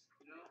face.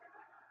 No,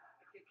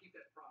 I can't keep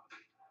that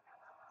promise.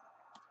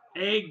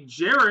 A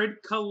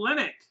Jared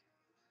Kalenic.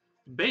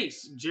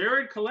 Base.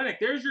 Jared Kalenic.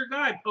 There's your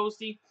guy,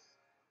 Posty.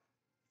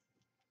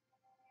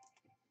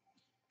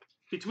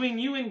 Between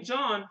you and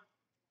John.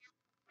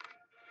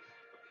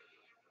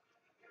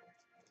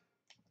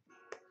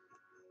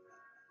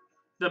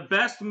 The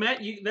best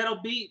Met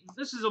will be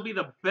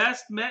the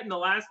best Met in the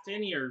last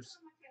 10 years.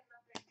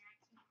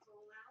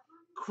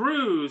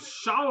 Cruz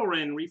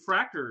Shalloran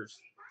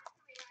refractors.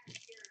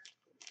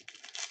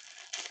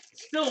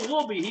 Still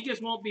will be. He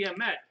just won't be a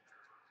Met.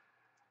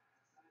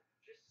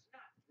 Just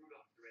not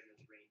Rudolph the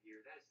Red-Nosed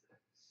Reindeer. That is the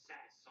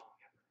saddest song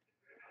ever.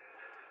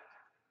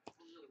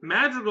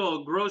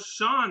 Madrigal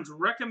Groshans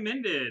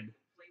recommended.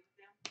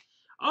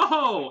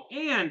 Oh,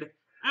 and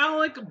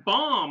Alec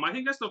Baum. I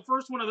think that's the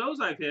first one of those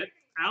I've hit.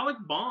 Alec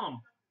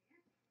Baum.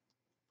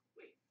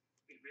 Wait,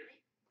 really?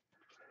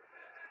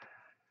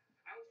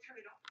 I was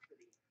turning off for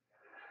the.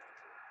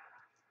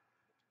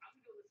 I'm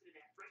gonna go listen to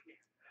that right now.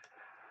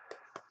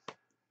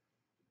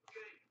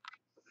 Okay.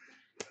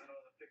 The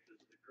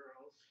pictures of the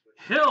girls.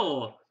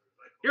 Hill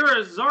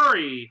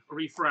Irizarry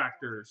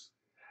refractors.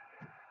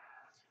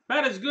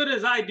 About as good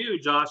as I do,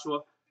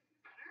 Joshua.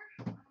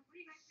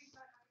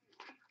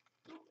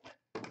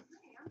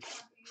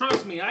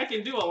 Trust me, I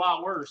can do a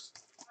lot worse.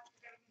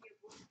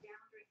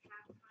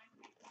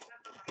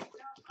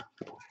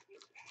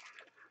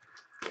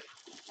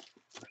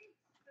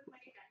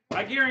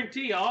 I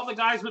guarantee all the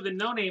guys with the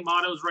no-name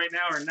autos right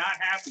now are not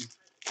happy.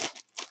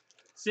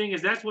 Seeing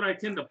as that's what I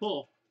tend to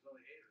pull.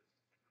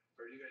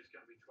 Or you guys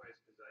got me twice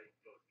because I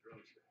both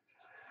drugs.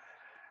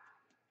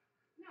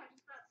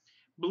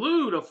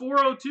 Blue to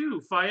 402,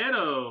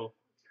 Faedo.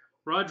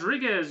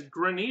 Rodriguez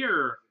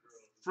Grenier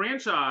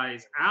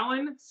franchise.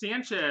 Alan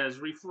Sanchez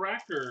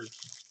refractors.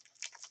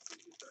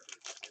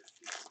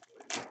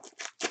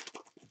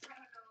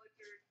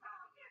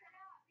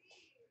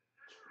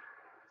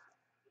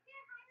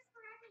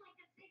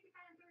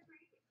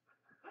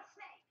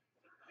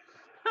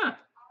 Huh.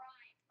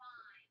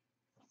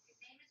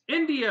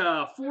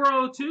 India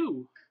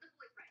 402.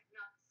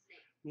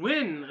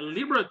 Win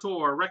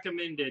Liberator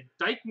recommended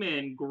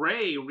Dykeman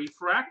Gray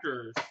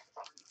refractors.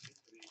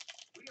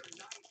 We are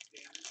nice,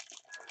 damn it.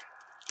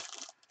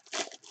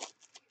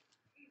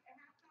 It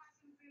has to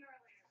happen sooner or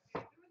later.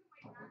 If there was a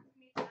way not to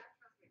meet that,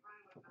 trust me,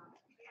 Brian would have found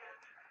it. Yeah.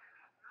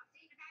 Not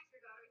seeing the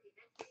Baxter daughter, he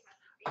eventually has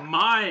to face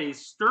My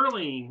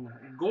Sterling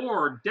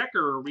Gore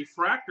Decker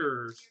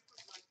refractors.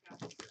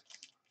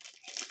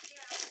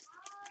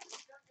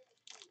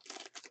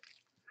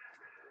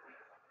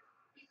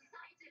 He's a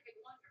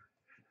scientific wonder.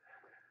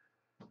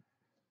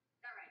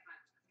 All right,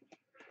 fine.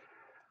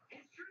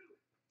 It's true.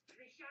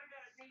 They shouted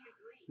out his name in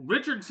glee.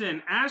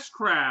 Richardson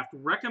Ashcraft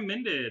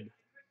recommended.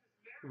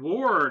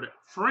 Ward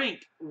Frank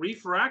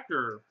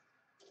refractor.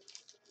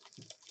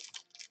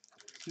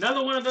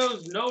 Another one of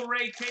those no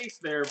Ray case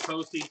there,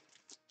 Posty.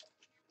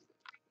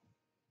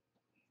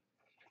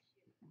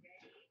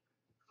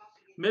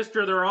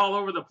 Mister, they're all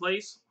over the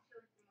place.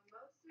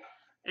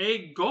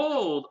 A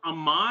gold,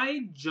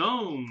 Amai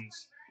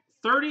Jones.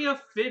 30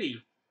 of 50. He's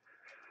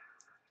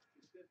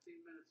 15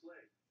 minutes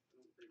late.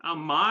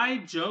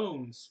 Amai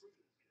Jones.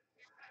 We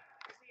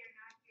are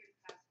not here to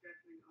pass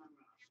judgment on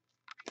Rob.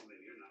 Well,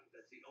 maybe you're not.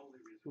 That's the only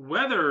reason.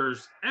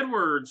 Weathers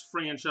Edwards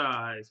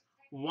franchise.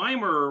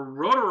 Weimer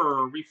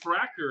Rotor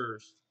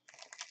refractors.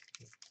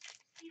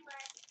 He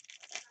let,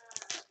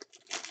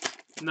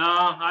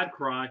 Nah, I'd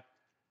cry. I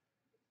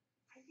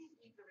think he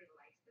really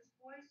likes this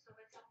boy, so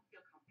let's help him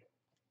feel comfortable.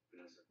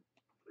 Vanessa,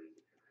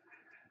 please.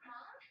 Mom?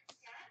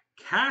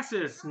 Dad?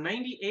 Cassis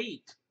 98. Hey,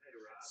 Rob.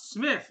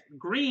 Smith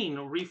Green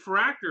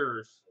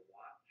refractors. A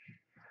watch.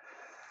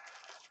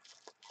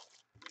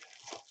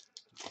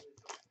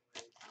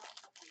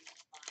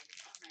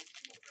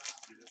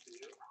 Give it to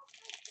you.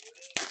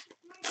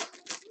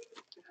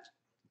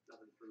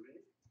 Nothing for me.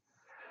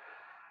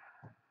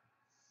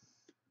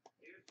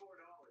 Here's $4.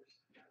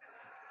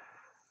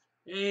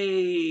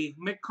 A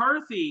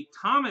McCarthy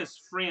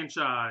Thomas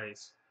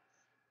franchise.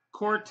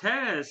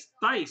 Cortez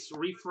Thice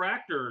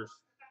refractors.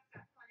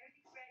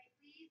 Everything's ready.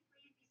 Please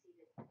be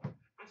seated.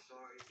 I'm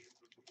sorry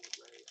for being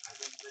late. I've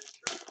been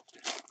midterm.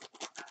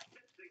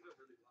 Things went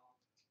really well.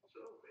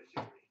 So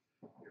basically,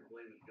 you're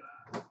blaming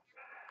God.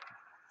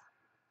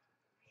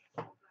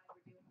 So glad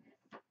we're doing this.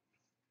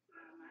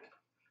 Mike,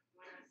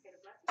 why not say the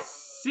blessing?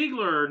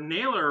 Siegler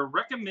Naylor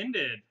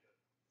recommended.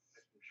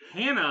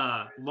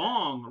 Hannah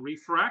Long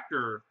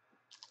refractor.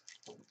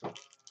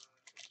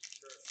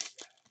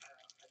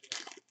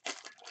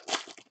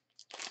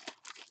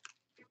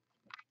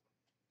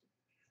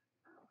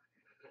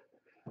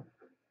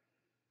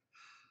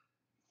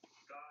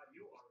 God,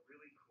 you are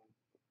really cool.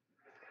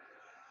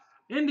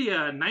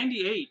 India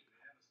 98.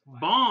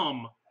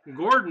 Bomb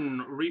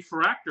Gordon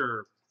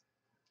refractor.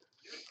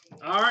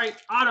 All right,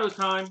 auto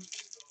time. Help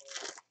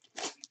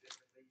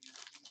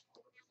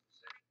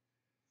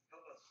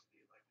us be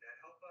like that.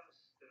 Help us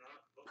to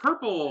not look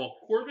Purple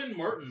Corbin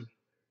Martin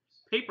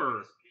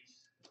paper.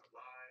 peace in our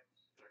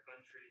lives, in our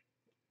country,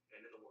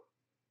 and in the world.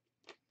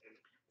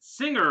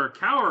 Singer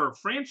Cower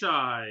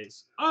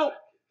franchise. Oh,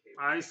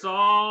 I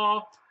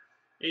saw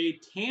a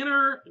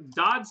Tanner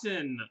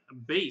Dodson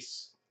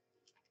base.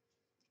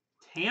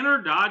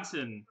 Tanner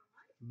Dodson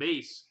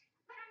base.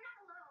 But I'm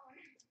not alone.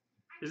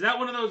 Is that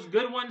one of those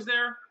good ones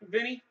there,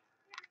 Vinny?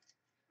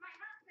 My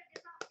husband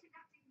is off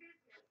conducting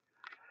business.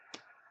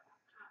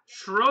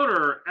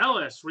 Schroeder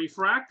Ellis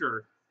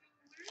refractor.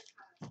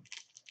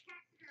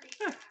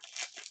 Taxidermy.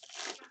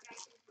 Some guy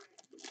can print.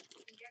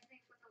 And get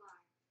things with a lie.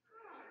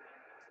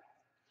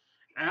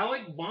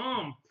 Alec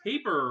Baum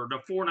paper to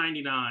 $4.99. I wonder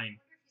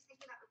if he's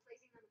thinking about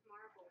replacing them with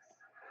marbles.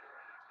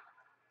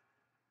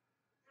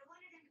 I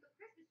wanted him to go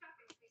Christmas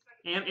shopping with me so I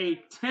could And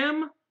a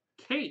Tim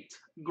Kate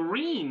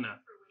Green.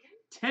 for William.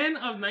 10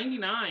 of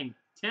 99.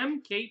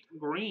 Tim Kate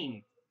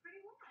Green. Pretty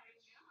woman.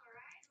 All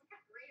right. Look how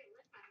great it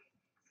looks on you.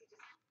 See,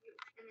 just you.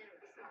 And then it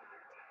would be so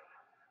hard.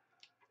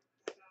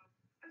 So,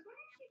 I was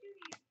wondering if you do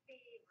me a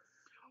favor.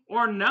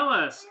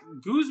 Ornelas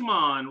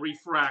Guzman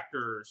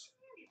refractors.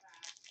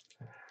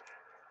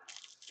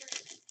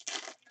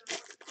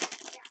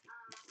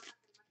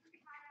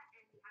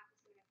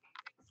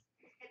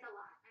 It's a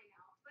lot, I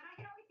know. But I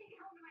can always take it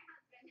home to my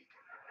husband.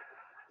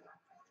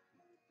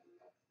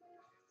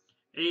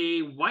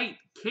 A white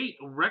Kate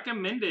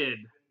recommended.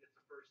 It's the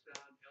first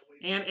down.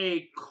 Elway. And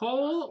a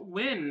Cole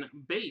Win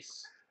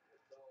base.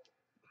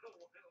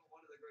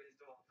 One of the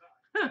greatest of all time.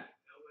 Huh.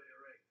 Elway,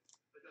 right.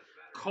 It doesn't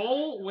matter.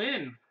 Cole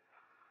Win.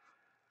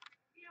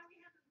 You know, we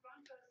have the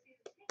Broncos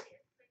season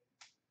tickets.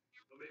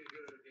 Well, maybe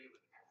go to a game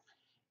with them.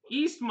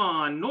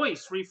 Eastmon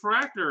Noise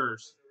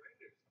refractors. The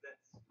Raiders.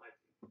 That's my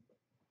team.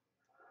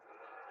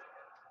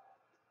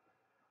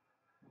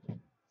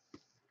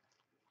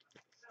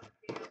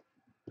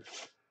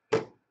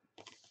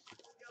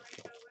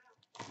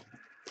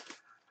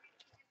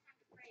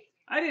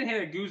 I didn't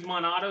hit a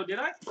Guzman auto, did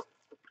I?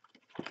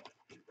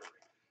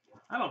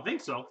 I don't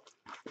think so.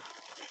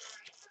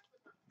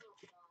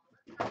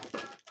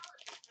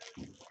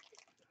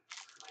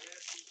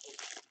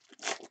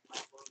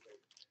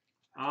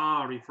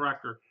 Ah,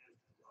 refractor.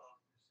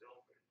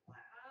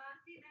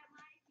 See that,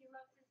 Mike? He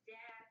loves his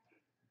dad.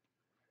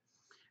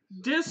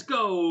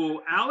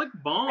 Disco Alec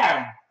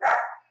Bomb.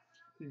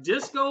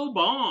 Disco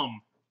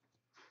Bomb.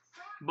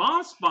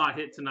 Bomb spot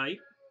hit tonight.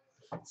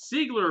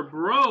 Siegler,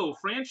 Bro,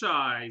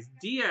 Franchise,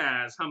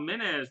 Diaz,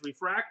 Jimenez,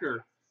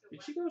 Refractor.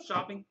 Did she go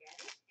shopping?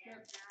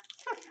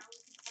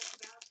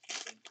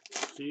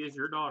 She is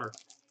your daughter.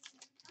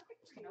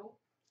 Nope.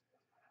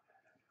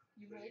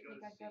 You may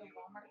think I'd go to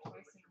Walmart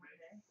twice in one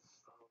day.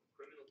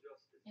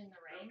 In the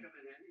rain.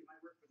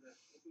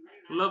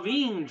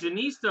 Levine,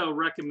 Janista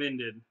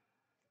recommended.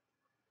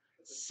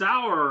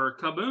 Sour,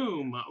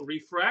 Kaboom,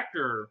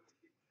 Refractor.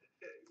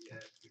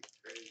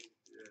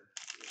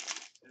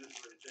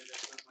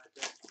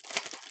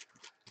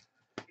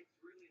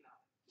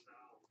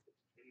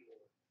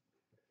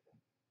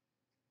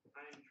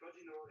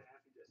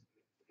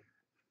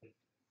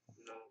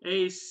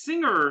 A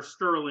Singer,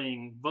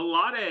 Sterling,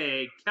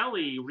 Velade,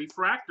 Kelly,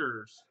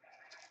 Refractors.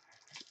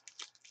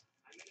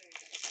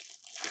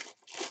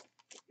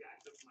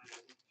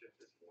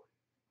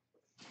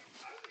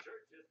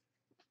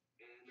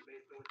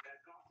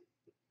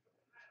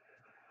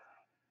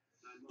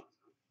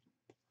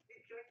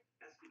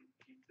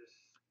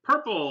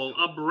 Purple,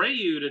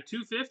 Abreu to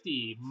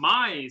 250.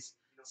 Mize,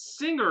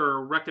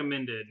 Singer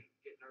recommended.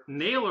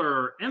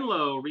 Naylor,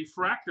 Enlow,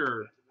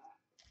 Refractor.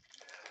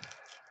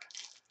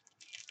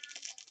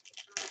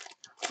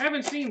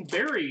 Haven't seen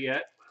Barry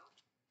yet.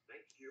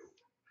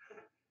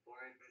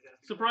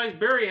 Surprised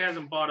Barry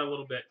hasn't bought a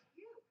little bit.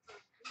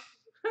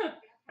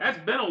 That's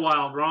been a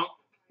while, Gronk.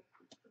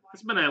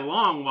 It's been a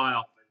long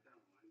while.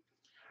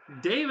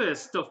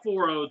 Davis to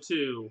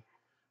 402.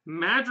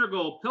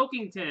 Madrigal,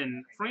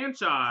 Pilkington,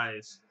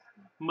 Franchise.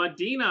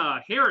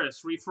 Medina,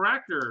 Harris,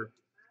 Refractor.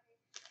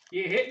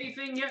 You hit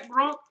anything yet,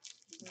 Gronk?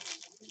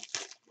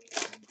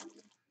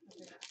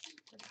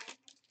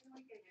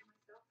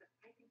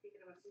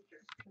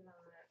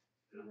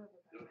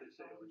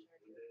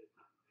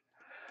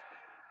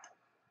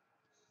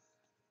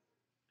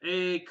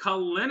 A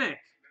Kalinick,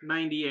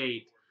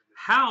 98.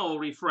 Howell,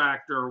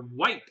 Refractor.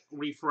 White,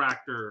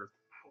 Refractor.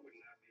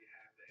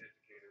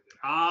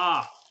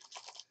 Ah.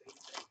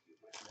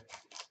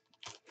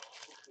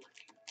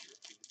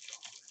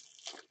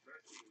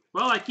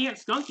 Well, I can't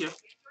skunk you.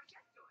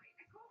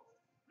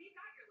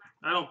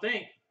 I don't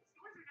think.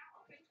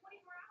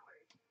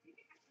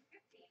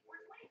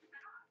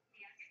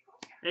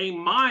 A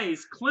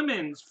Mize,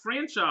 Clemens,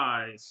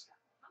 Franchise.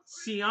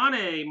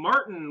 Ciane,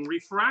 Martin,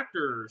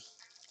 Refractors.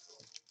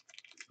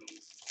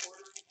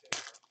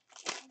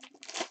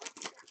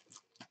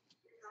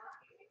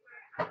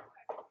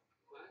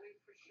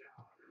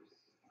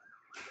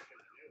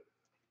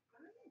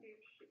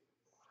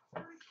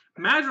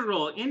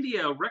 Madrigal,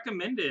 India,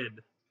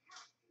 recommended.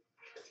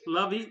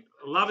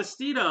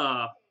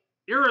 Lavastida,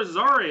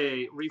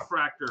 Irizarry,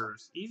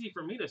 Refractors. Easy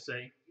for me to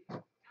say.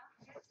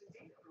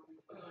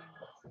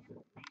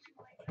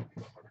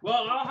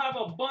 Well, I'll have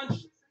a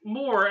bunch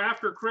more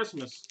after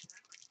Christmas.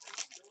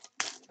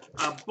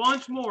 A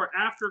bunch more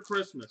after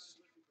Christmas.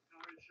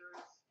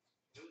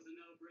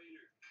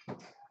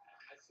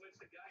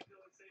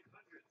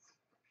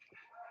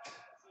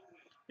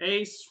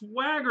 A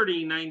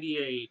Swaggerty,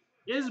 98.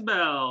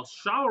 Isbell,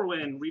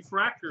 Showerwind,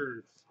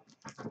 Refractors.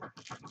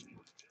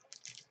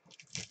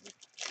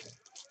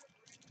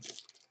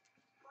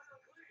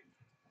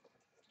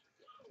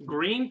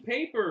 Green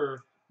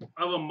paper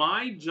of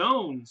Amai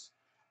Jones,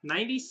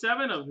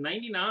 97 of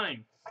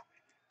 99.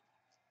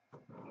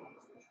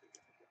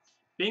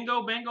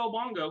 Bingo, bango,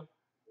 bongo.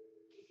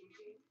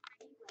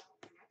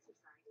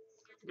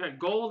 Got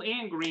gold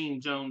and green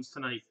Jones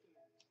tonight.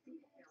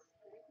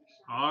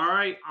 All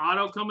right,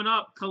 auto coming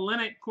up.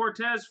 Kalinick,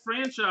 Cortez,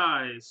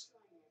 Franchise.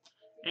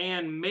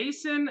 And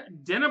Mason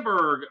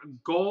Denneberg,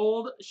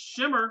 gold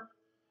shimmer.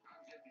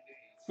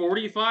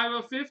 45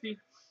 of 50.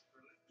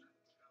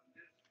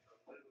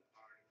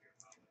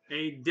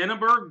 A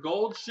Denneberg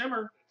gold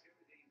shimmer.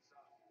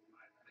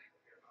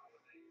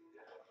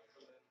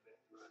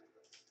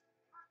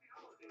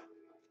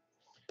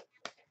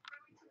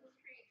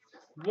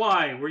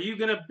 Why? Were you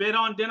going to bid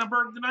on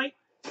Denneberg tonight?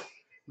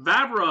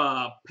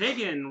 Vavra,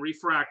 Pagan,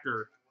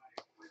 Refractor.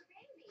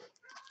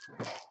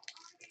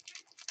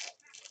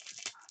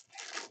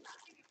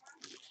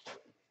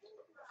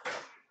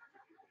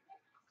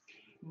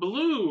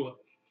 Blue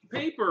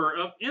paper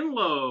of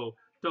Enlow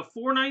to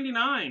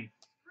 $4.99.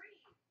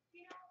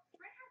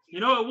 You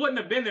know, it wouldn't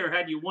have been there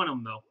had you won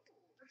them, though.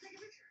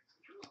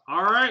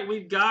 All right,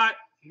 we've got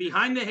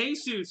behind the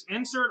Jesus,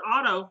 insert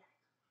auto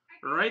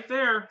right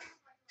there.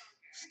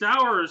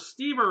 Stowers,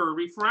 Stever,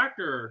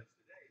 Refractor.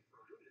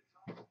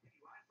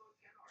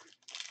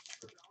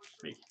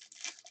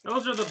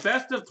 Those are the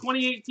best of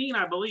 2018,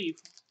 I believe,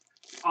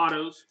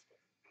 autos.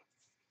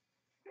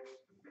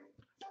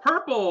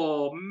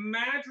 Purple,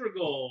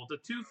 Madrigal to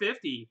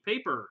 250,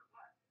 paper.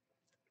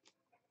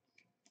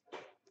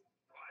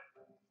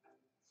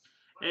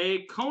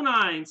 A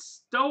Conine,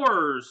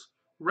 Stowers,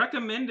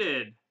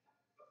 recommended.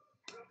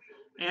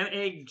 And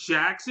a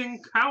Jackson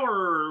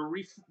Cower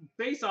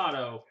base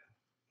auto.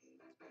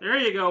 There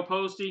you go,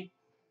 Posty.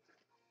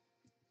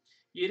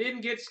 You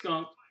didn't get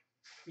skunked.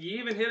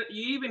 You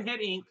even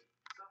hit ink.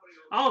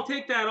 I'll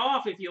take that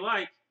off if you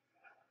like.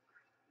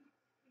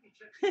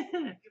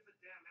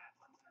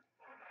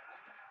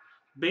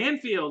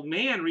 Banfield,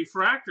 man,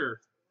 refractor.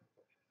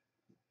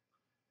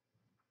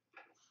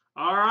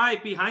 All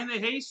right, behind the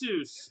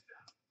Jesus.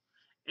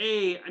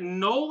 A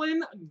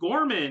Nolan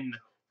Gorman,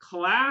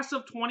 class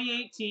of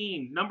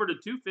 2018, number to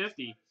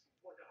 250.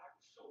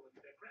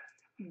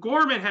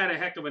 Gorman had a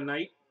heck of a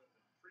night.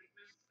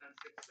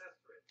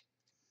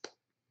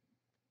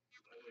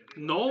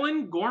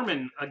 Nolan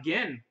Gorman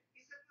again.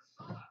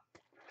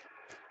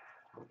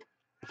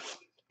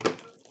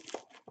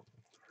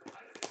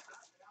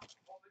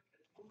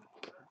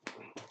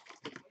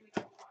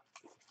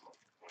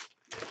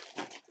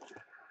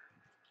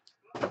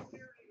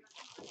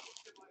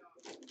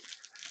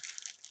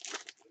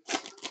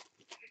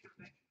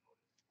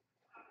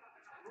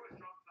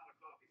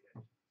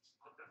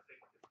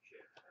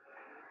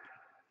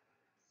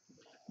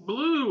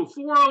 Blue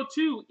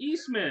 402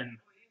 Eastman.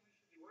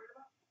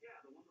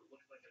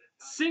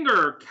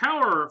 Singer,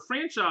 Cower,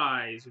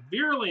 Franchise,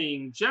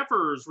 Veerling,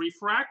 Jeffers,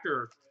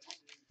 Refractor.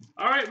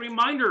 All right,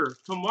 reminder,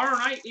 tomorrow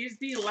night is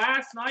the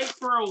last night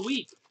for a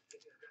week.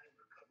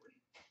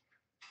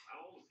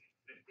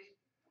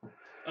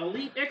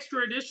 Elite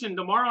Extra Edition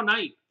tomorrow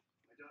night.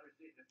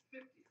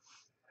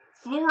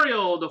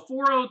 Florio, the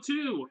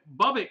 402,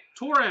 Bubbick,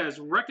 Torres,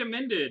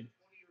 recommended.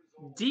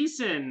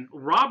 Deason,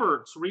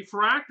 Roberts,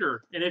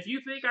 Refractor. And if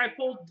you think I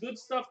pulled good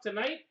stuff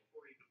tonight,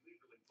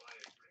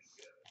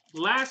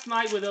 last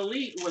night with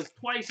Elite was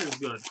twice as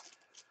good.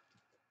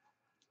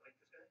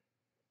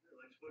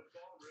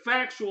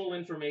 Factual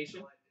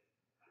information.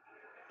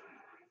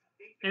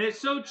 And it's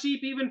so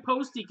cheap, even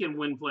Posty can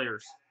win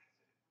players.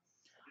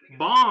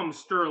 Baum,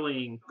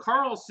 Sterling,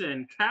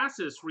 Carlson,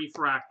 Cassis,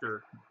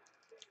 Refractor.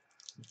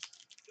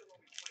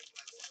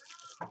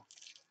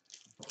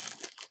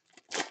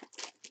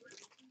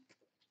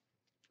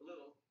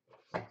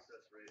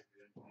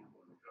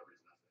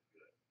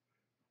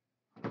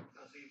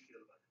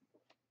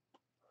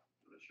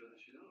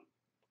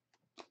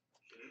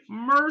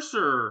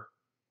 Mercer,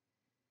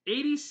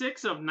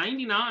 86 of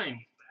 99.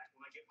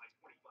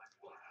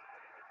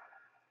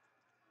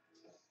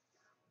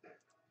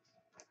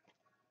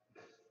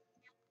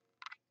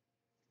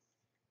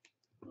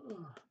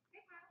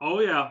 Oh,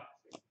 yeah.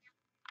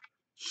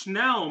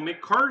 Schnell,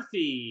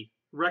 McCarthy,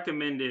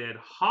 recommended.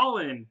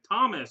 Holland,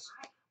 Thomas,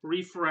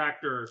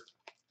 Refractor.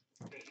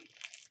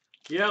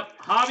 Yep,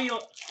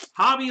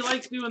 Hobby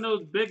likes doing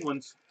those big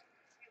ones.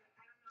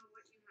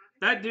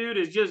 That dude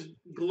is just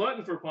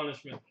glutton for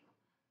punishment.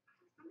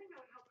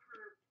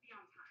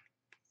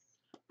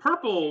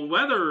 Purple,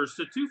 Weathers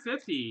to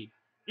 250.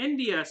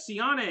 India,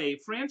 Siane,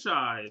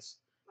 Franchise.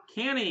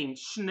 Canning,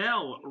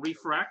 Schnell,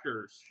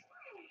 Refractors.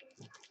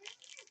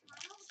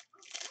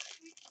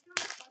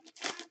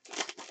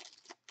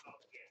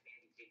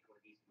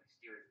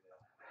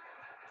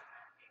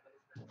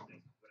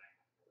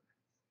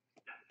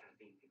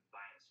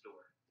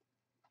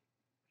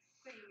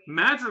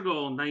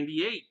 Madrigal,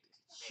 98.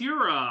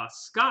 Hura,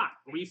 Scott,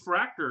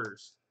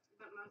 Refractors.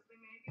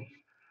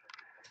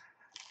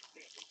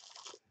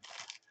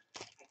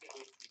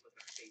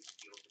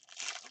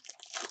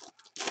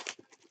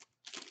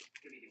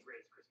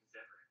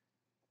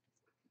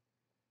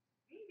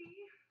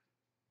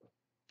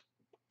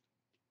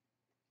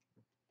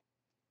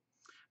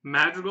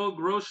 Madrigal,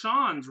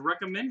 Groshans,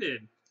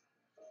 recommended.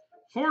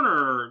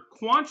 Horner,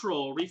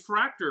 Quantrill,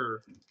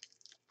 Refractor.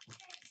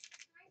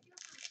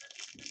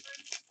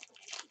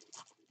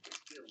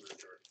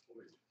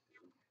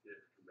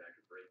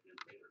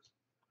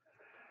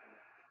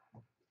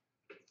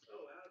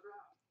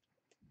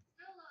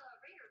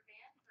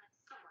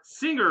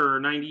 Singer,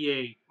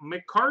 98.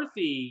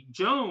 McCarthy,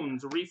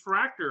 Jones,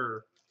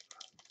 Refractor.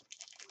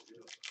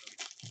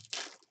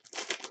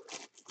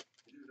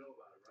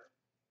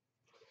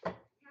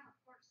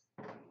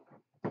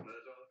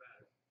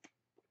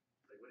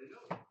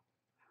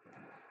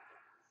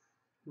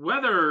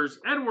 Weathers,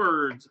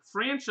 Edwards,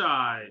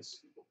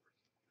 Franchise.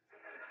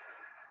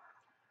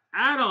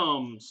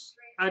 Adams,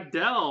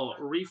 Adele,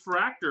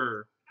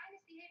 Refractor.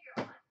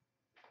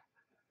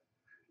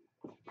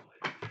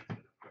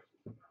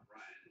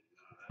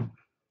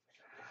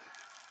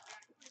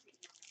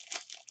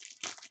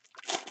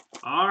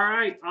 All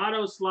right,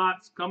 auto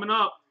slots coming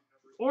up.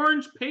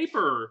 Orange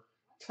paper,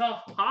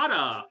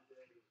 Tejada,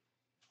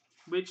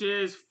 which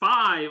is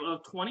 5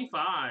 of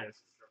 25.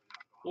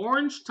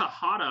 Orange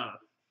Tejada.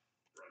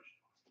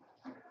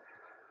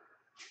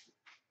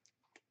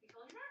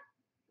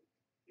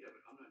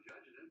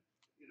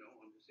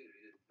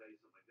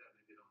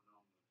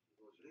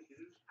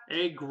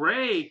 A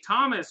gray,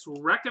 Thomas,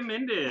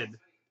 recommended.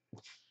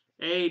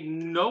 A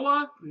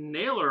Noah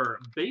Naylor,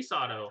 base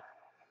auto.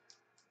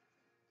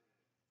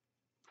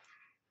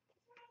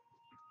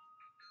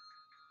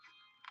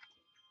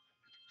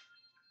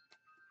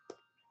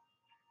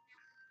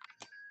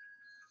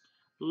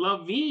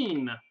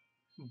 Levine,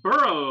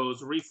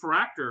 Burrows,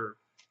 refractor.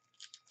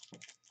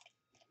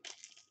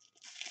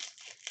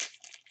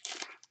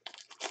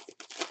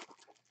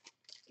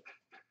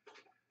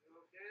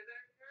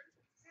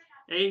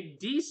 A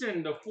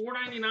decent to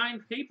 4.99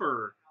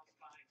 paper.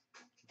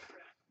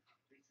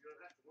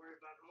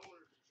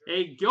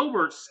 A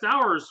Gilbert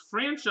Stowers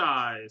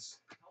franchise.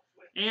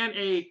 And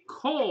a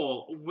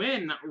Cole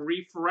Win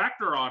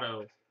refractor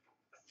auto.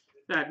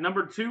 That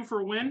number 2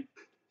 for Win,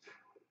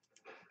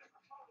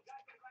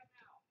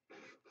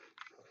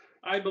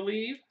 I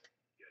believe.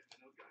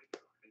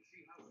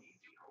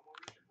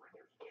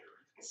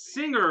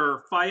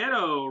 Singer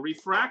Faedo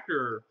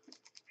refractor.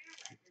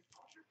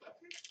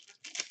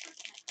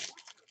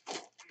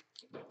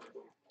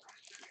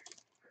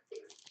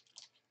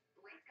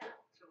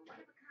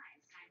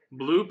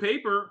 Blue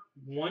paper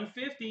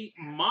 150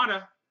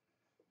 Mata.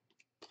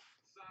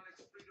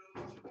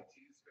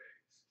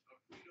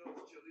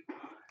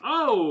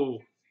 Oh,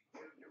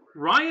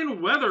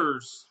 Ryan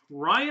Weathers.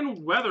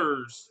 Ryan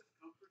Weathers.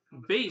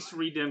 Base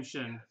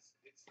redemption.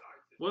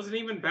 Wasn't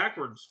even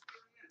backwards.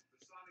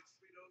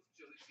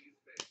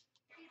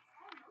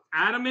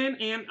 Adaman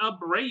and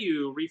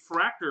Abreu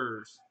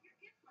refractors.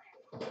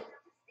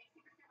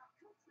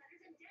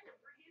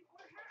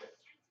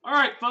 All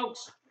right,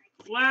 folks.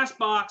 Last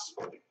box.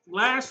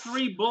 Last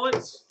 3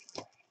 bullets.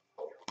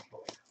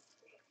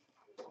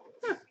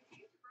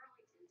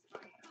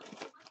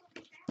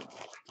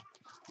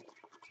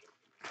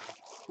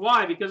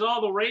 Why? Because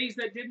all the Rays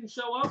that didn't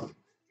show up?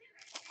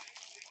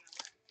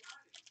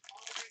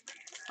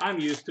 I'm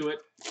used to it.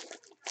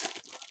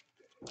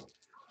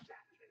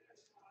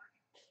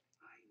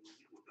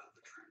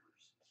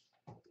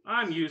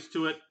 I'm used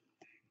to it.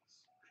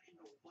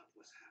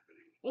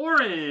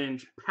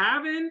 Orange,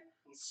 Pavin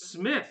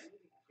Smith.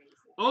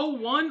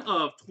 01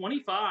 of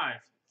 25.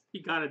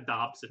 He got a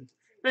Dobson.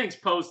 Thanks,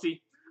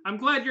 Posty. I'm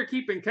glad you're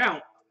keeping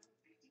count.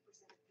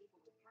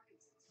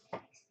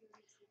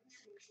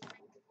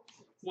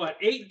 What,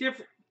 8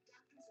 different...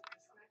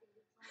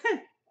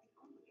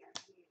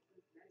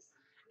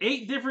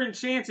 8 different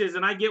chances,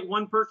 and I get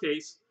 1 per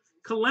case.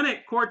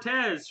 Kalenic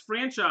Cortez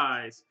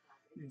franchise.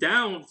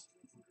 Downs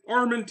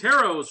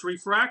Armenteros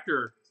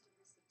refractor.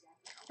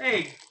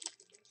 Hey,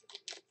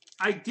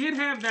 I did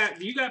have that.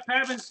 You got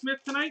Pavin Smith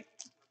tonight?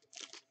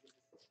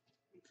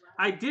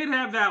 I did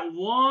have that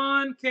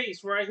 1 case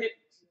where I hit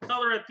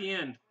color at the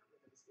end.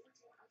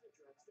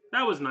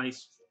 That was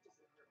nice.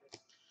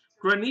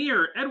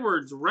 Grenier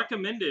Edwards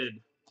recommended.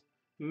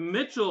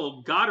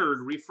 Mitchell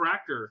Goddard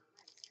refractor.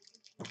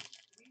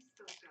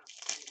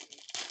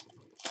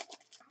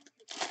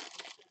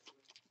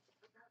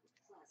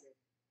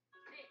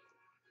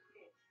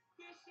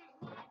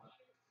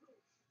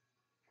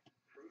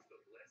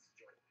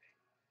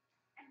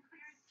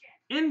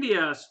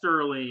 India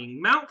Sterling,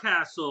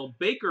 Mountcastle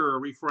Baker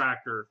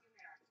refractor.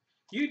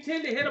 You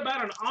tend to hit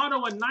about an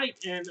auto a night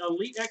in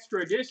Elite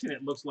Extra Edition,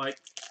 it looks like.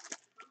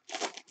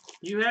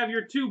 You have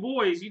your 2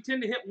 boys. You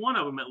tend to hit one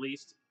of them at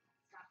least.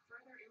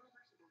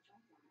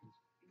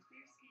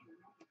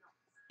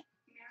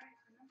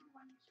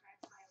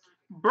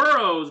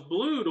 Burrows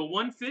blue to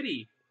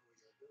 150.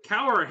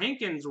 Cower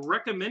Hankins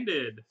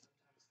recommended.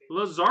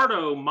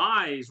 Lazardo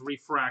Mize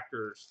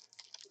refractors.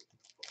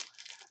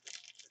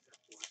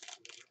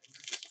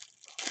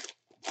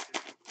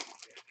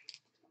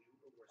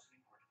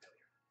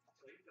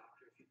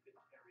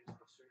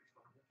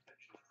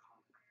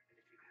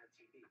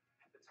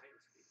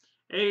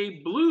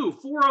 A blue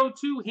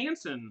 402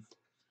 Hansen.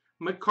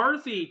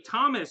 McCarthy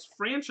Thomas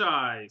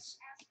franchise.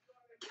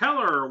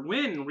 Keller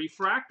Win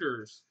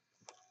refractors.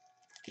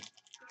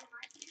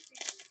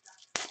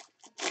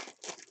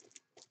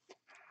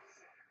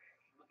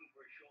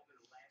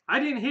 I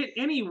didn't hit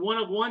any 1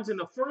 of 1s in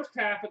the first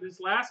half of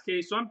this last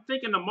case, so I'm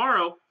thinking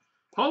tomorrow,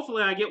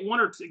 hopefully I get 1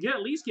 or 2,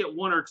 at least get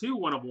 1 or 2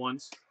 1 of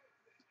 1s.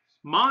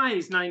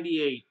 Mize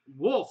 98,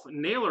 Wolf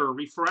Naylor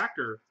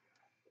refractor.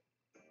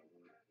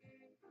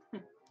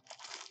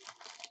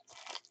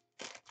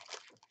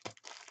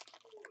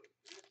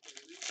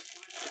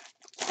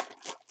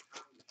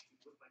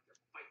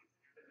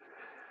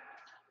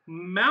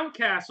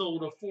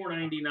 Mountcastle to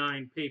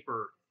 4.99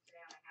 paper.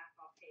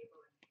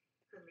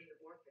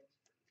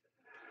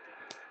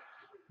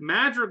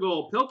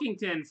 Madrigal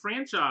Pilkington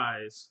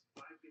franchise.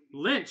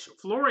 Lynch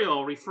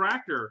Floreal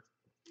refractor.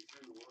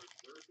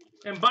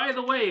 And by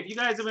the way, if you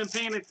guys have been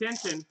paying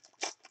attention,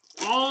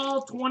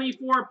 all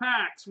 24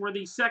 packs were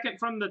the second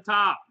from the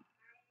top,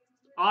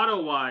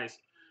 auto-wise.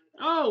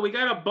 Oh, we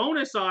got a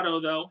bonus auto,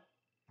 though.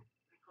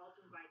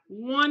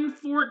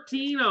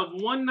 114 of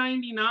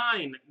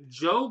 199.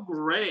 Joe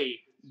Gray.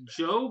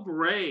 Joe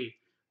Gray.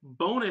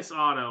 Bonus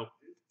auto.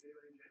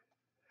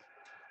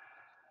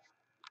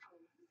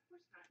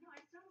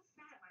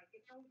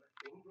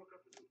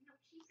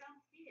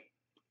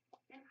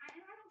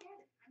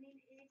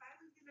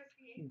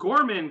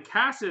 Gorman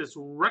Cassis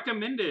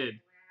recommended.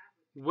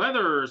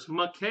 Weathers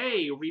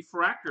McKay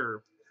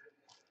refractor.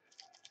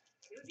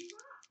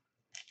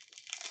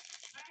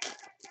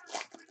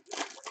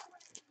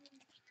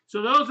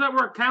 So those that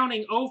were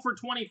counting 0 for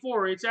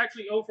 24, it's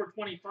actually 0 for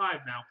 25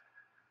 now.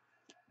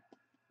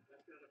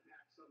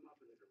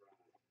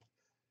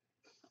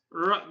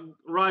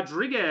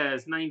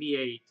 Rodriguez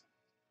 98.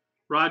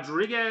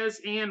 Rodriguez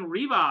and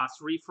Rivas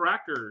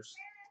refractors.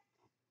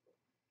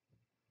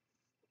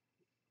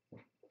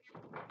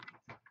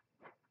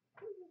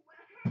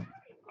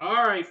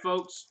 All right,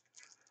 folks.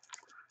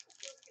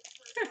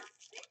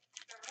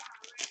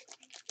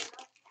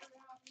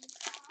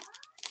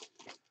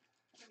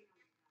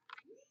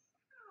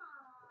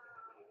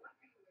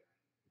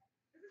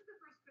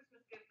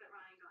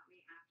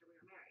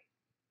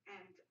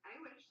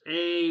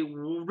 A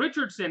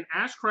Richardson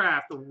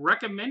Ashcraft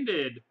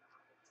recommended.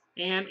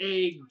 And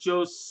a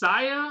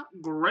Josiah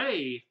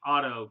Gray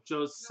auto.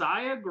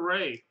 Josiah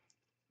Gray.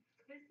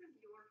 This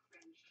is your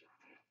friendship.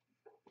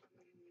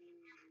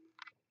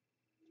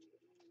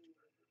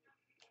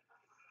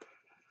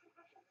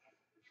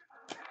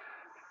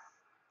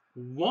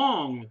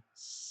 Wong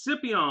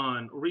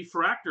Scipion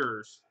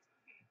refractors.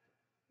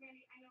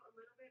 Mandy, I know a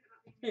little bit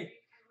about being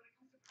married, and when it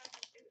comes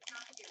to presents, it's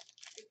not the gift,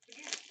 it's the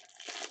gift.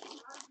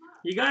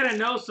 You gotta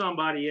know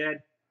somebody,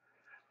 Ed.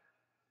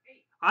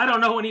 I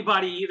don't know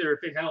anybody either, if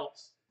it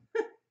helps.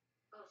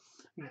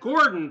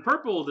 Gordon,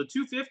 purple, the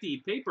 250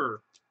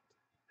 paper.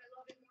 I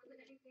love it more than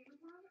anything in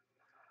the world.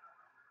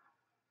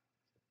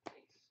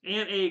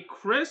 And a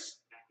Chris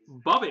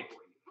Bubbick.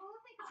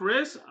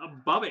 Chris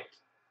Bubbick.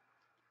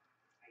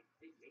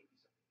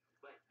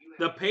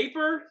 The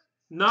paper?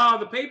 No,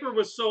 the paper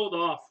was sold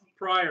off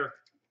prior.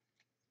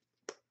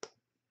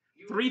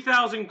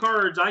 3,000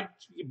 cards. I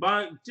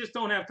just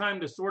don't have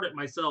time to sort it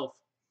myself.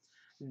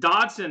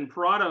 Dodson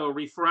Prado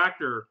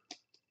refractor.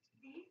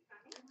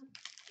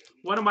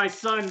 One of my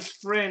son's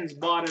friends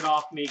bought it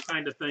off me,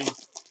 kind of thing.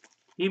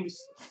 He was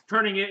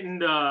turning it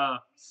into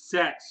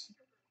sets.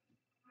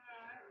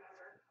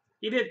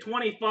 He did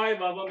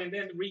 25 of them and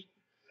then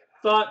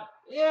thought,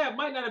 yeah, it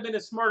might not have been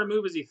as smart a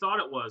move as he thought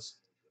it was.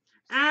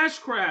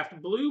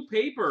 Ashcraft, blue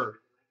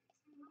paper.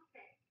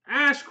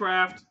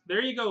 Ashcraft.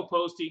 There you go,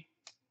 Posty.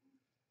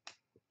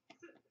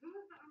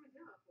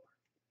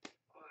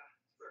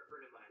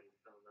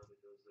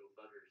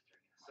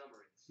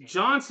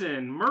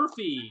 Johnson,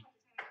 Murphy.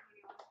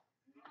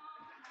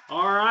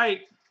 All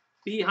right.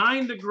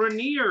 Behind the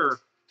Grenier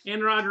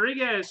and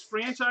Rodriguez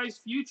franchise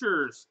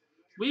futures,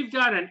 we've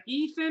got an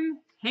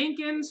Ethan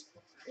Hankins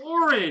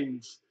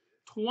orange.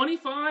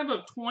 25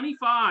 of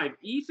 25.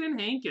 Ethan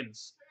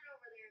Hankins.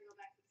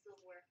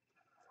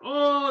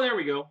 Oh, there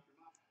we go.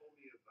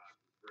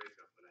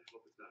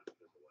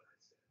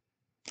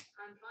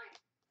 I'm fine.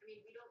 I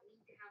mean, we don't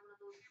need to have one of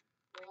those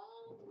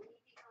long,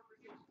 weedy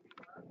conversations.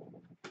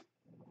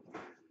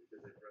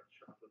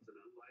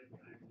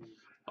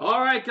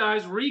 All right,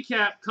 guys.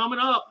 Recap coming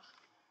up.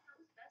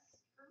 That's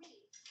for me.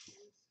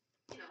 And,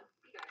 you know,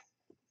 you guys.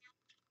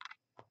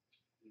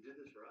 You did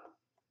this for us.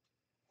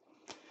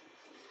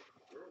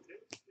 We're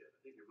okay. Yeah, I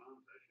think your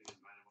mom's actually going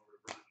to invite him over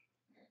to brunch.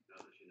 Now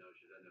that she knows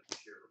she doesn't have to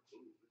share her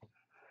food.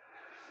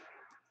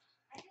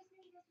 I just knew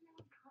he doesn't know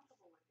I'm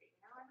comfortable with it.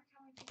 You know, every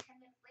time we be 10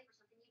 minutes late for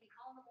something, you'd be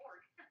calling the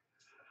morgue.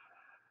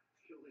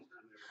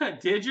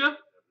 Did you?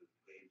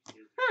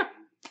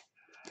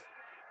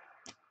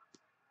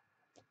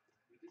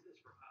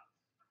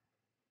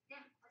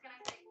 Yeah, what can I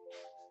say?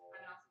 I'm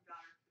an awesome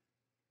daughter.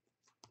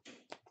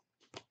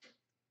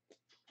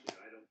 Yeah,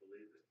 I don't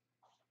believe it.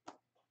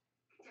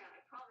 Dad,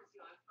 I promise you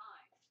I'm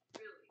fine.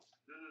 Really.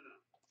 No.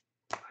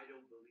 I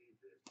don't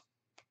believe this.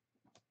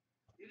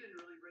 You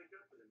didn't really break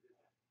up with him, did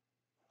you?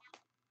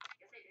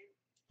 Yes, I did.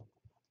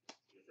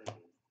 Yes, I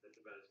did. That's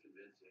about as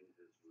convincing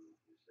as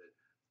you said,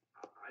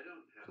 I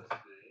don't have a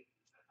snake.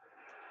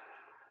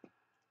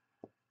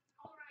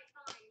 All right,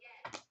 fine,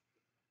 yes.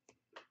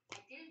 I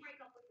didn't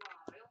break up with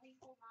Rob. I only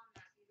told Mom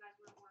that so you guys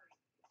wouldn't worry.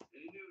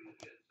 And you knew he was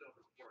getting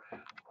sober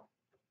beforehand.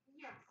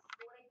 Yes,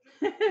 but what I did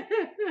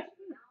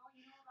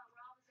you know about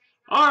Rob is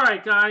All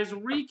right, guys.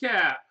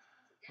 Recap.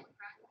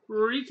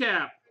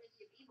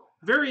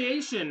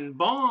 Variation,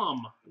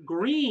 Baum,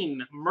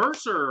 Green,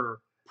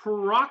 Mercer,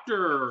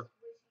 Proctor,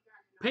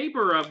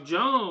 paper of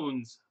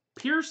Jones,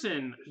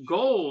 Pearson,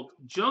 Gold,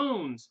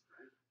 Jones,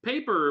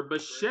 paper,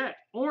 Bichette,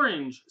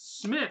 Orange,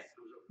 Smith,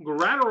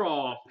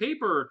 Gratterall,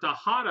 paper,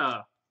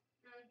 Tejada,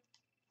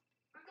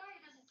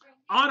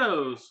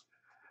 autos,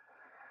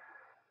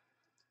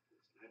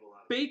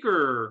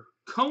 Baker,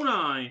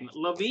 Conine,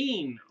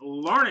 Levine,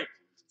 Larnick,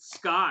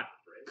 Scott,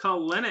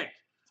 Kalenic,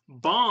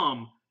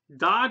 Baum,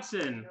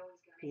 Dodson,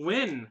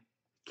 Wynn,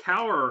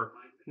 Cower,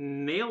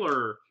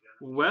 Naylor,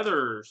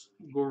 Weathers,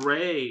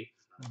 Gray,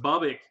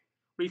 Bubbick,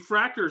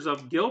 refractors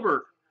of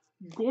Gilbert,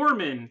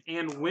 Gorman,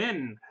 and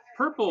Wynn,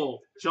 purple,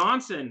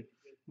 Johnson,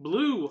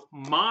 blue,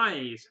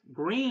 Mize,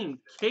 green,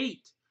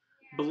 Kate,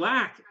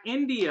 black,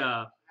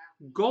 India,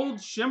 gold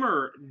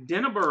shimmer,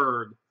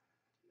 Denneberg,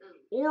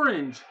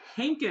 orange,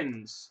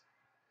 Hankins,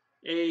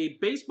 a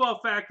Baseball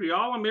Factory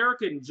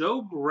All-American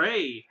Joe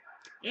Gray,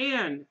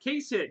 and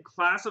case hit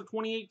class of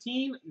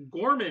 2018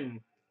 Gorman.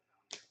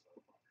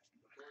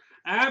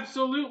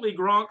 Absolutely,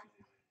 Gronk.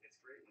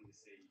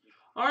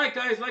 All right,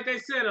 guys, like I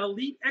said,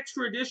 Elite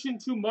Extra Edition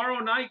tomorrow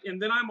night,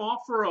 and then I'm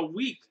off for a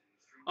week.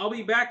 I'll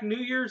be back New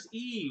Year's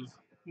Eve.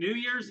 New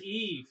Year's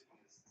Eve.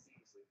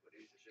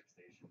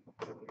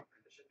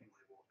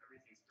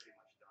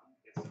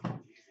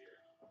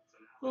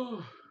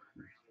 All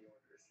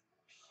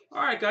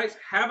right, guys.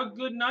 Have a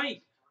good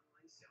night.